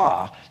keeping the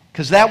law,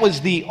 because that was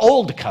the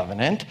old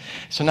covenant.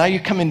 So now you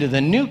come into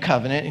the new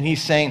covenant, and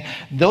he's saying,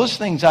 those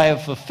things I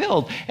have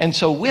fulfilled. And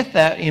so with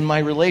that, in my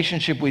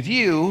relationship with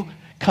you,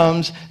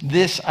 comes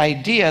this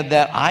idea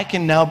that I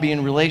can now be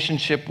in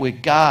relationship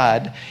with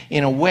God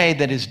in a way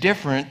that is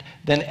different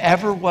than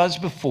ever was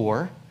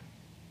before.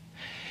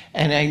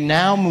 And I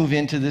now move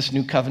into this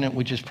new covenant,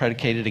 which is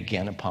predicated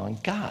again upon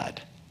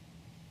God,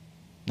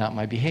 not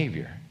my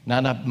behavior,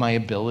 not my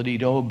ability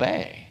to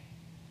obey.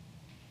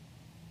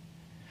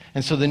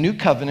 And so the new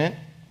covenant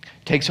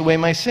takes away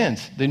my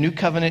sins. The new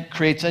covenant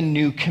creates a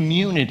new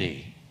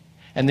community.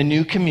 And the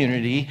new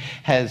community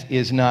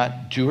is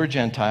not Jew or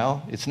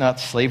Gentile. It's not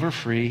slave or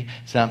free.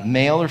 It's not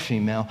male or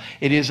female.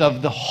 It is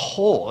of the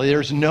whole.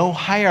 There's no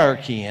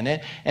hierarchy in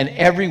it. And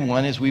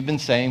everyone, as we've been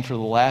saying for the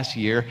last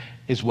year,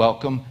 is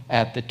welcome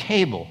at the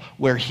table,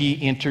 where he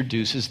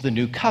introduces the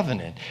new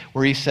covenant,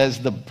 where he says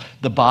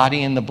the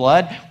body and the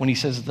blood. When he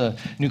says the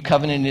new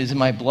covenant is in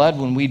my blood,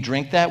 when we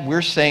drink that,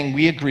 we're saying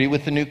we agree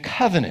with the new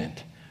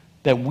covenant,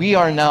 that we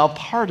are now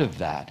part of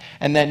that.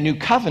 And that new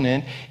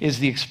covenant is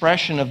the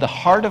expression of the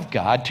heart of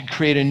God to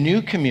create a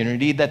new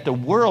community that the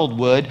world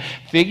would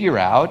figure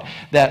out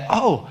that,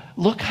 oh,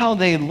 look how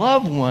they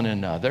love one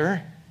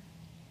another.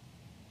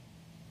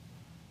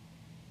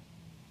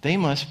 They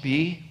must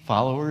be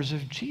followers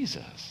of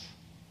Jesus.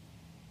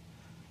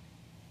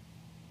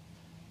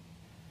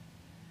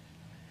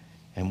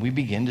 And we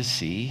begin to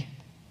see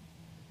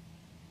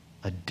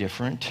a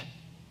different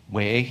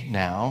way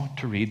now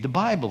to read the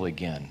Bible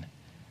again.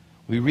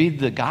 We read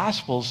the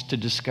Gospels to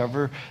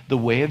discover the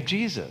way of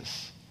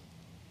Jesus,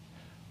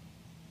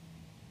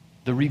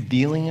 the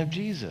revealing of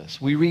Jesus.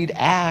 We read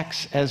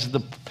Acts as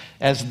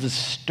the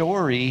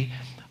story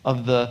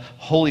of the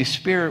Holy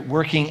Spirit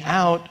working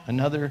out.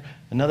 Another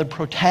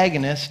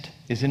protagonist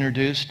is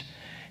introduced,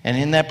 and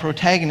in that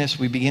protagonist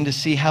we begin to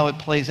see how it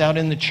plays out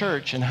in the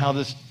church and how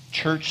this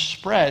church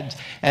spreads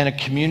and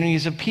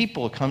communities of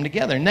people come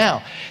together.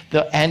 Now,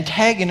 the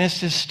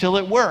antagonist is still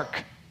at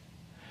work.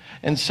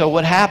 And so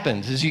what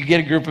happens is you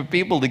get a group of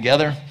people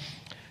together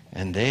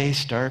and they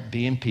start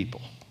being people.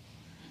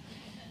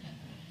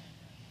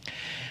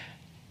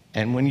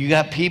 And when you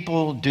got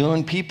people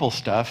doing people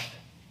stuff,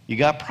 you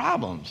got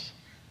problems.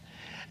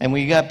 And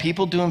when you got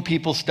people doing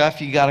people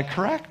stuff, you got to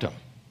correct them.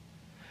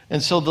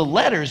 And so the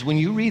letters, when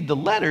you read the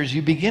letters,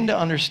 you begin to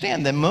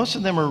understand that most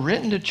of them are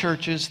written to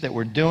churches that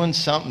were doing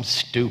something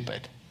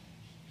stupid.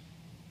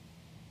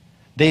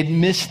 They'd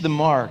missed the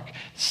mark.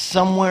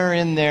 Somewhere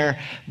in there,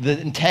 the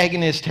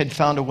antagonist had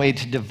found a way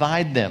to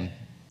divide them,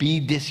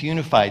 be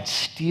disunified,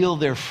 steal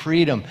their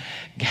freedom,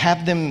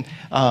 have them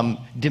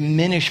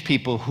diminish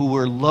people who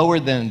were lower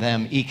than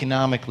them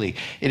economically.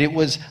 It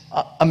was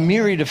a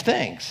myriad of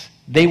things.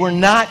 They were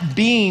not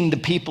being the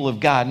people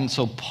of God. And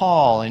so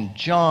Paul and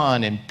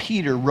John and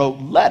Peter wrote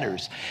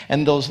letters.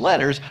 And those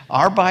letters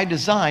are by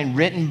design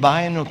written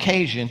by an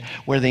occasion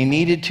where they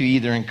needed to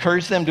either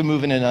encourage them to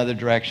move in another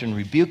direction,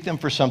 rebuke them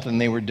for something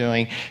they were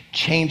doing,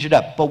 change it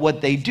up. But what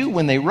they do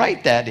when they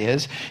write that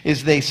is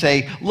they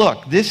say,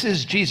 look, this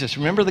is Jesus.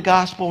 Remember the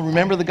gospel,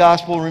 remember the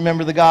gospel,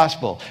 remember the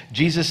gospel.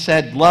 Jesus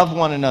said, love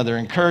one another,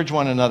 encourage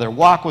one another,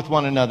 walk with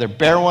one another,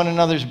 bear one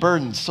another's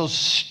burdens. So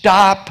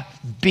stop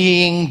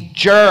being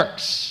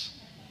jerks.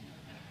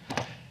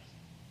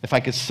 If I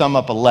could sum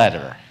up a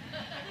letter.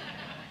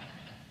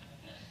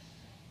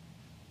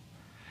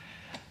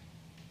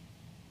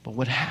 But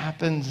what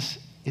happens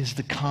is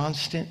the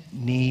constant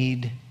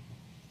need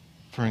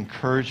for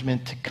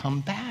encouragement to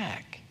come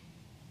back,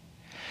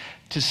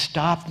 to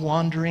stop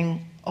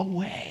wandering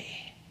away.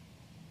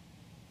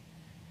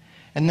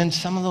 And then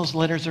some of those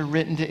letters are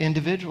written to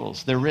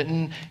individuals. They're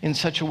written in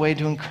such a way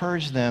to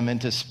encourage them and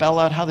to spell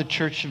out how the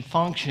church should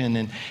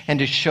function and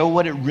to show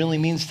what it really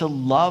means to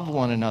love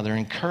one another,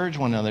 encourage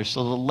one another.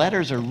 So the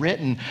letters are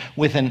written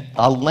with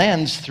a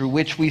lens through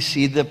which we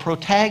see the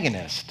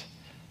protagonist.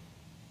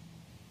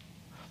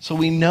 So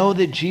we know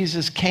that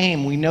Jesus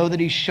came. We know that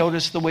he showed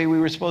us the way we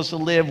were supposed to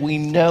live. We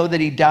know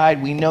that he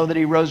died. We know that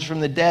he rose from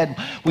the dead.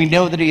 We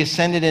know that he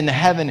ascended into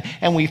heaven.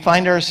 And we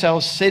find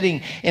ourselves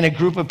sitting in a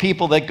group of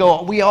people that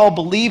go, we all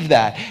believe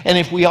that. And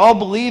if we all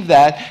believe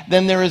that,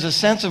 then there is a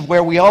sense of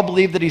where we all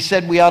believe that he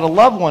said we ought to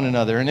love one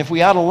another. And if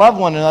we ought to love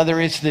one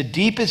another, it's the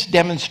deepest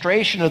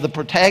demonstration of the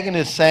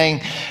protagonist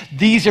saying,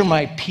 these are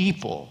my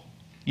people.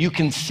 You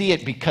can see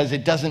it because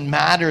it doesn't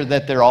matter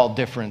that they're all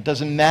different. It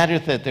doesn't matter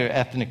that they're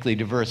ethnically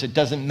diverse. It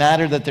doesn't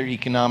matter that they're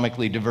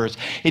economically diverse.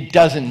 It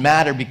doesn't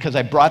matter because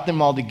I brought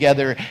them all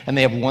together and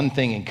they have one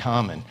thing in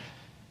common: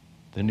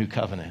 the new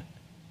covenant.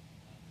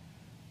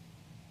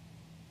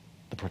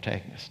 The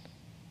protagonist.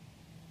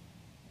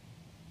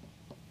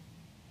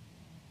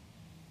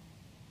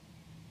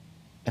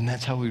 And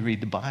that's how we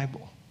read the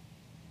Bible.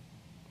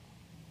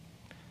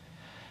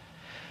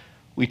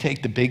 We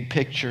take the big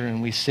picture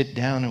and we sit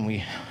down and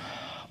we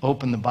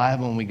open the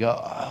Bible and we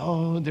go,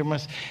 oh, there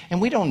must,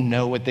 and we don't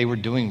know what they were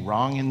doing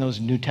wrong in those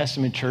New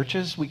Testament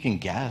churches. We can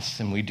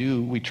guess, and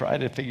we try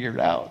to figure it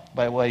out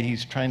by what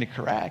he's trying to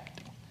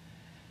correct.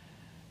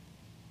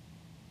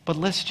 But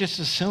let's just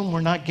assume we're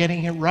not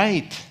getting it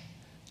right,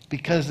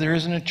 because there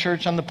isn't a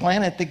church on the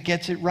planet that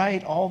gets it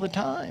right all the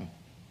time.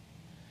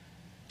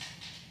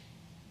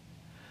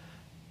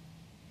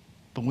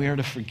 But we are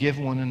to forgive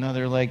one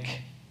another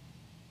like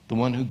the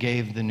one who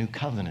gave the new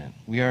covenant.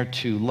 We are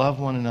to love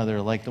one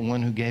another like the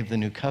one who gave the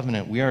new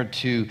covenant. We are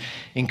to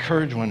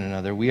encourage one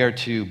another. We are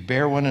to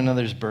bear one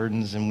another's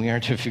burdens, and we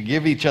are to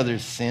forgive each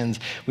other's sins.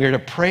 We are to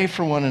pray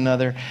for one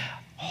another.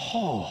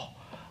 Oh,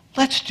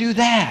 let's do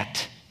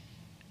that.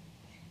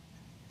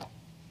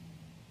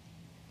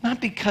 Not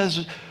because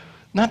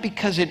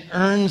it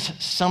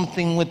earns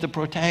something with the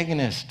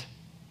protagonist,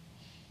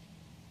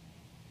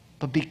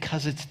 but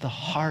because it's the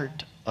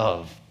heart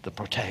of the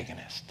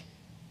protagonist.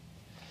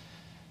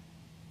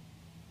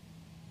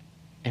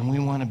 And we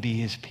want to be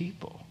his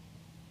people.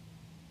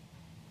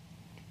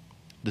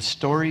 The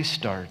story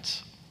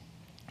starts,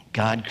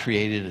 God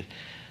created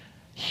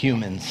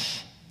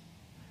humans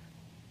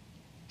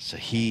so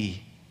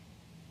he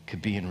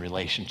could be in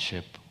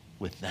relationship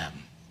with them.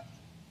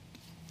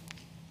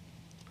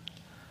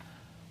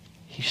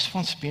 He just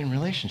wants to be in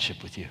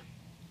relationship with you.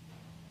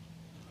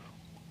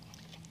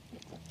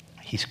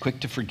 He's quick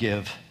to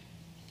forgive.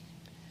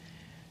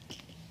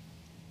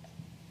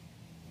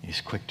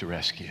 He's quick to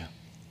rescue.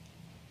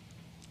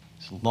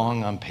 He's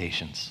long on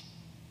patience.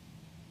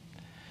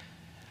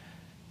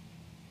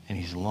 And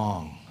he's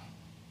long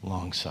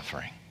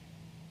suffering,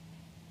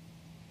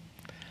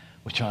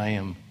 which I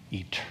am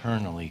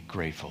eternally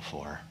grateful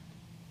for.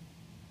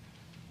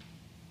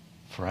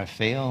 For I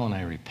fail and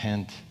I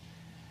repent,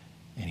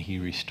 and he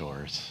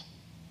restores.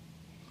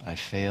 I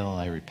fail,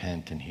 I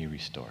repent, and he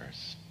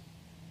restores.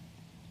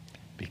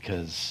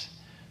 Because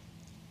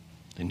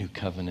the new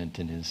covenant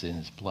is in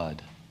his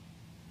blood,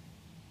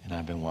 and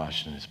I've been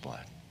washed in his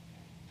blood.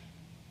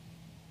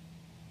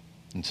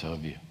 And so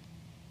have you.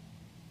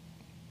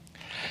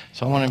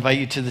 So I want to invite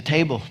you to the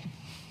table.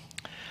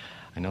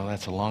 I know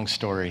that's a long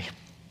story,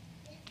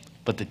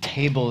 but the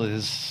table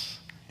is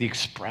the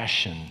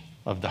expression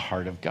of the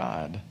heart of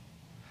God.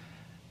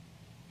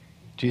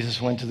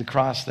 Jesus went to the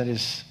cross, that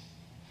is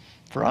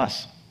for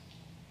us,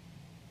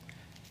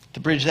 to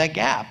bridge that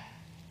gap,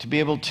 to be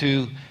able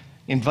to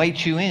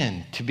invite you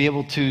in, to be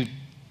able to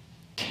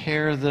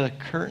tear the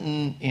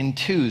curtain in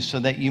two so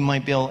that you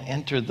might be able to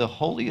enter the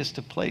holiest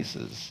of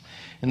places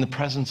in the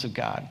presence of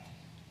God.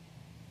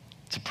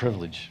 It's a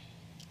privilege.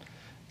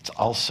 It's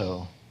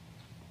also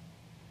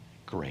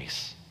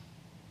grace.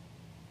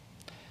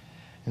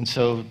 And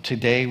so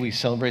today we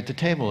celebrate the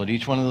table. At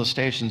each one of those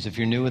stations, if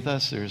you're new with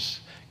us, there's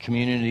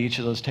communion at each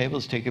of those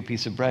tables. Take a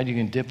piece of bread. You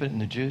can dip it in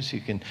the juice.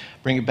 You can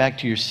bring it back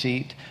to your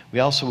seat. We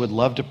also would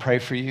love to pray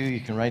for you.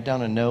 You can write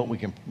down a note. You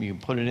can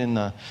put it in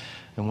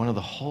one of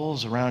the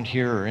holes around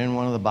here or in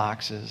one of the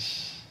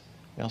boxes.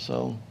 We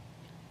also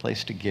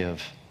place to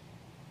give.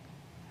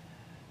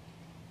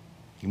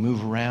 You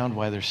move around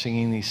while they're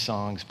singing these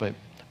songs, but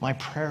my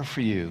prayer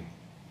for you,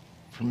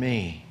 for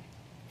me,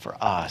 for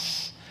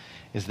us,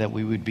 is that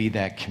we would be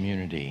that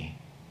community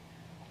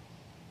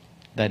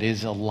that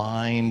is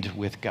aligned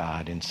with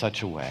God in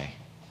such a way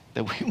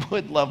that we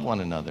would love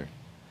one another.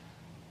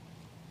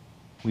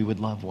 We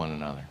would love one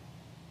another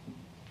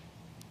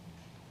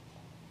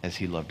as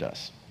he loved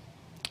us.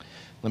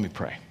 Let me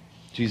pray.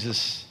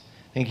 Jesus,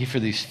 thank you for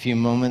these few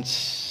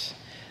moments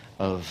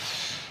of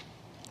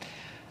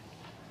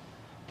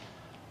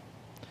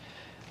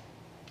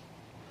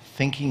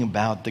thinking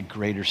about the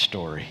greater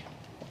story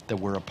that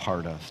we're a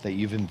part of, that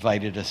you've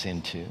invited us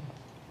into.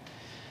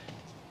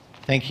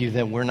 Thank you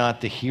that we're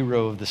not the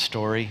hero of the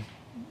story,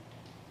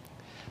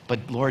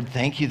 but Lord,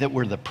 thank you that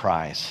we're the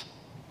prize.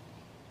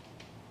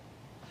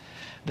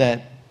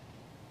 That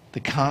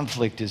the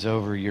conflict is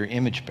over your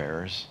image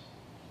bearers,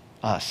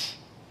 us.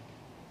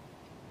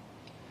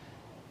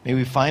 May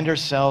we find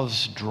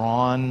ourselves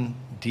drawn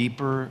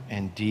deeper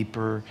and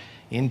deeper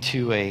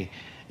into a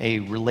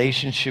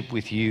relationship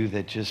with you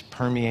that just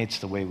permeates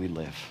the way we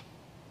live.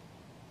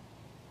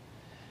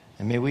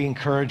 And may we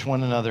encourage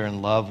one another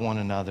and love one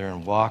another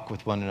and walk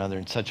with one another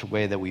in such a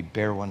way that we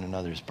bear one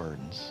another's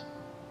burdens.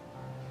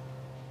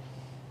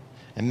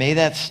 And may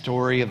that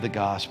story of the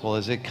gospel,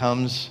 as it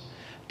comes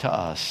to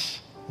us,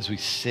 as we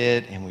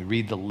sit and we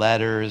read the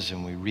letters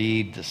and we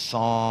read the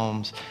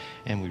Psalms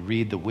and we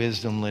read the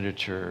wisdom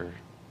literature,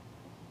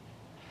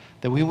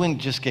 that we wouldn't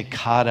just get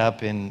caught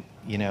up in,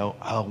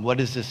 oh, what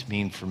does this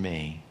mean for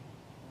me?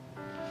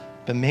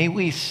 But may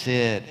we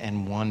sit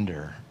and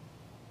wonder,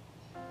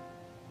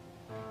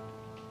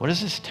 what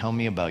does this tell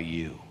me about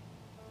you?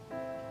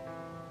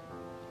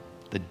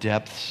 The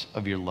depths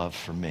of your love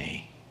for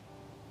me.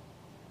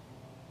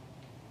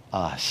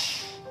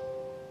 Us.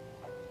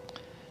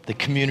 The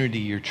community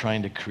you're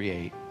trying to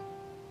create.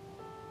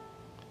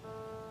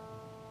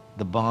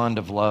 The bond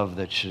of love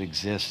that should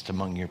exist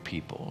among your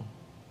people.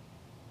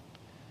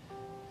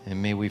 And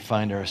may we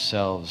find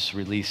ourselves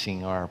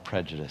releasing our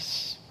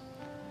prejudice.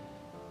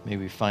 May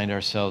we find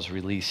ourselves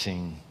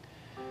releasing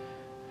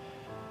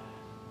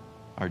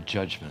our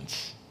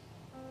judgments.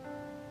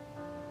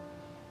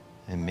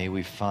 And may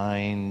we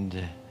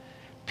find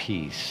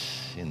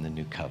peace in the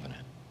new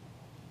covenant,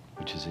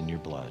 which is in your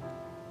blood.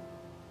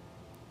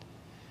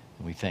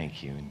 And we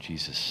thank you in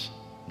Jesus'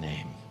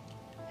 name.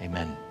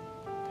 Amen.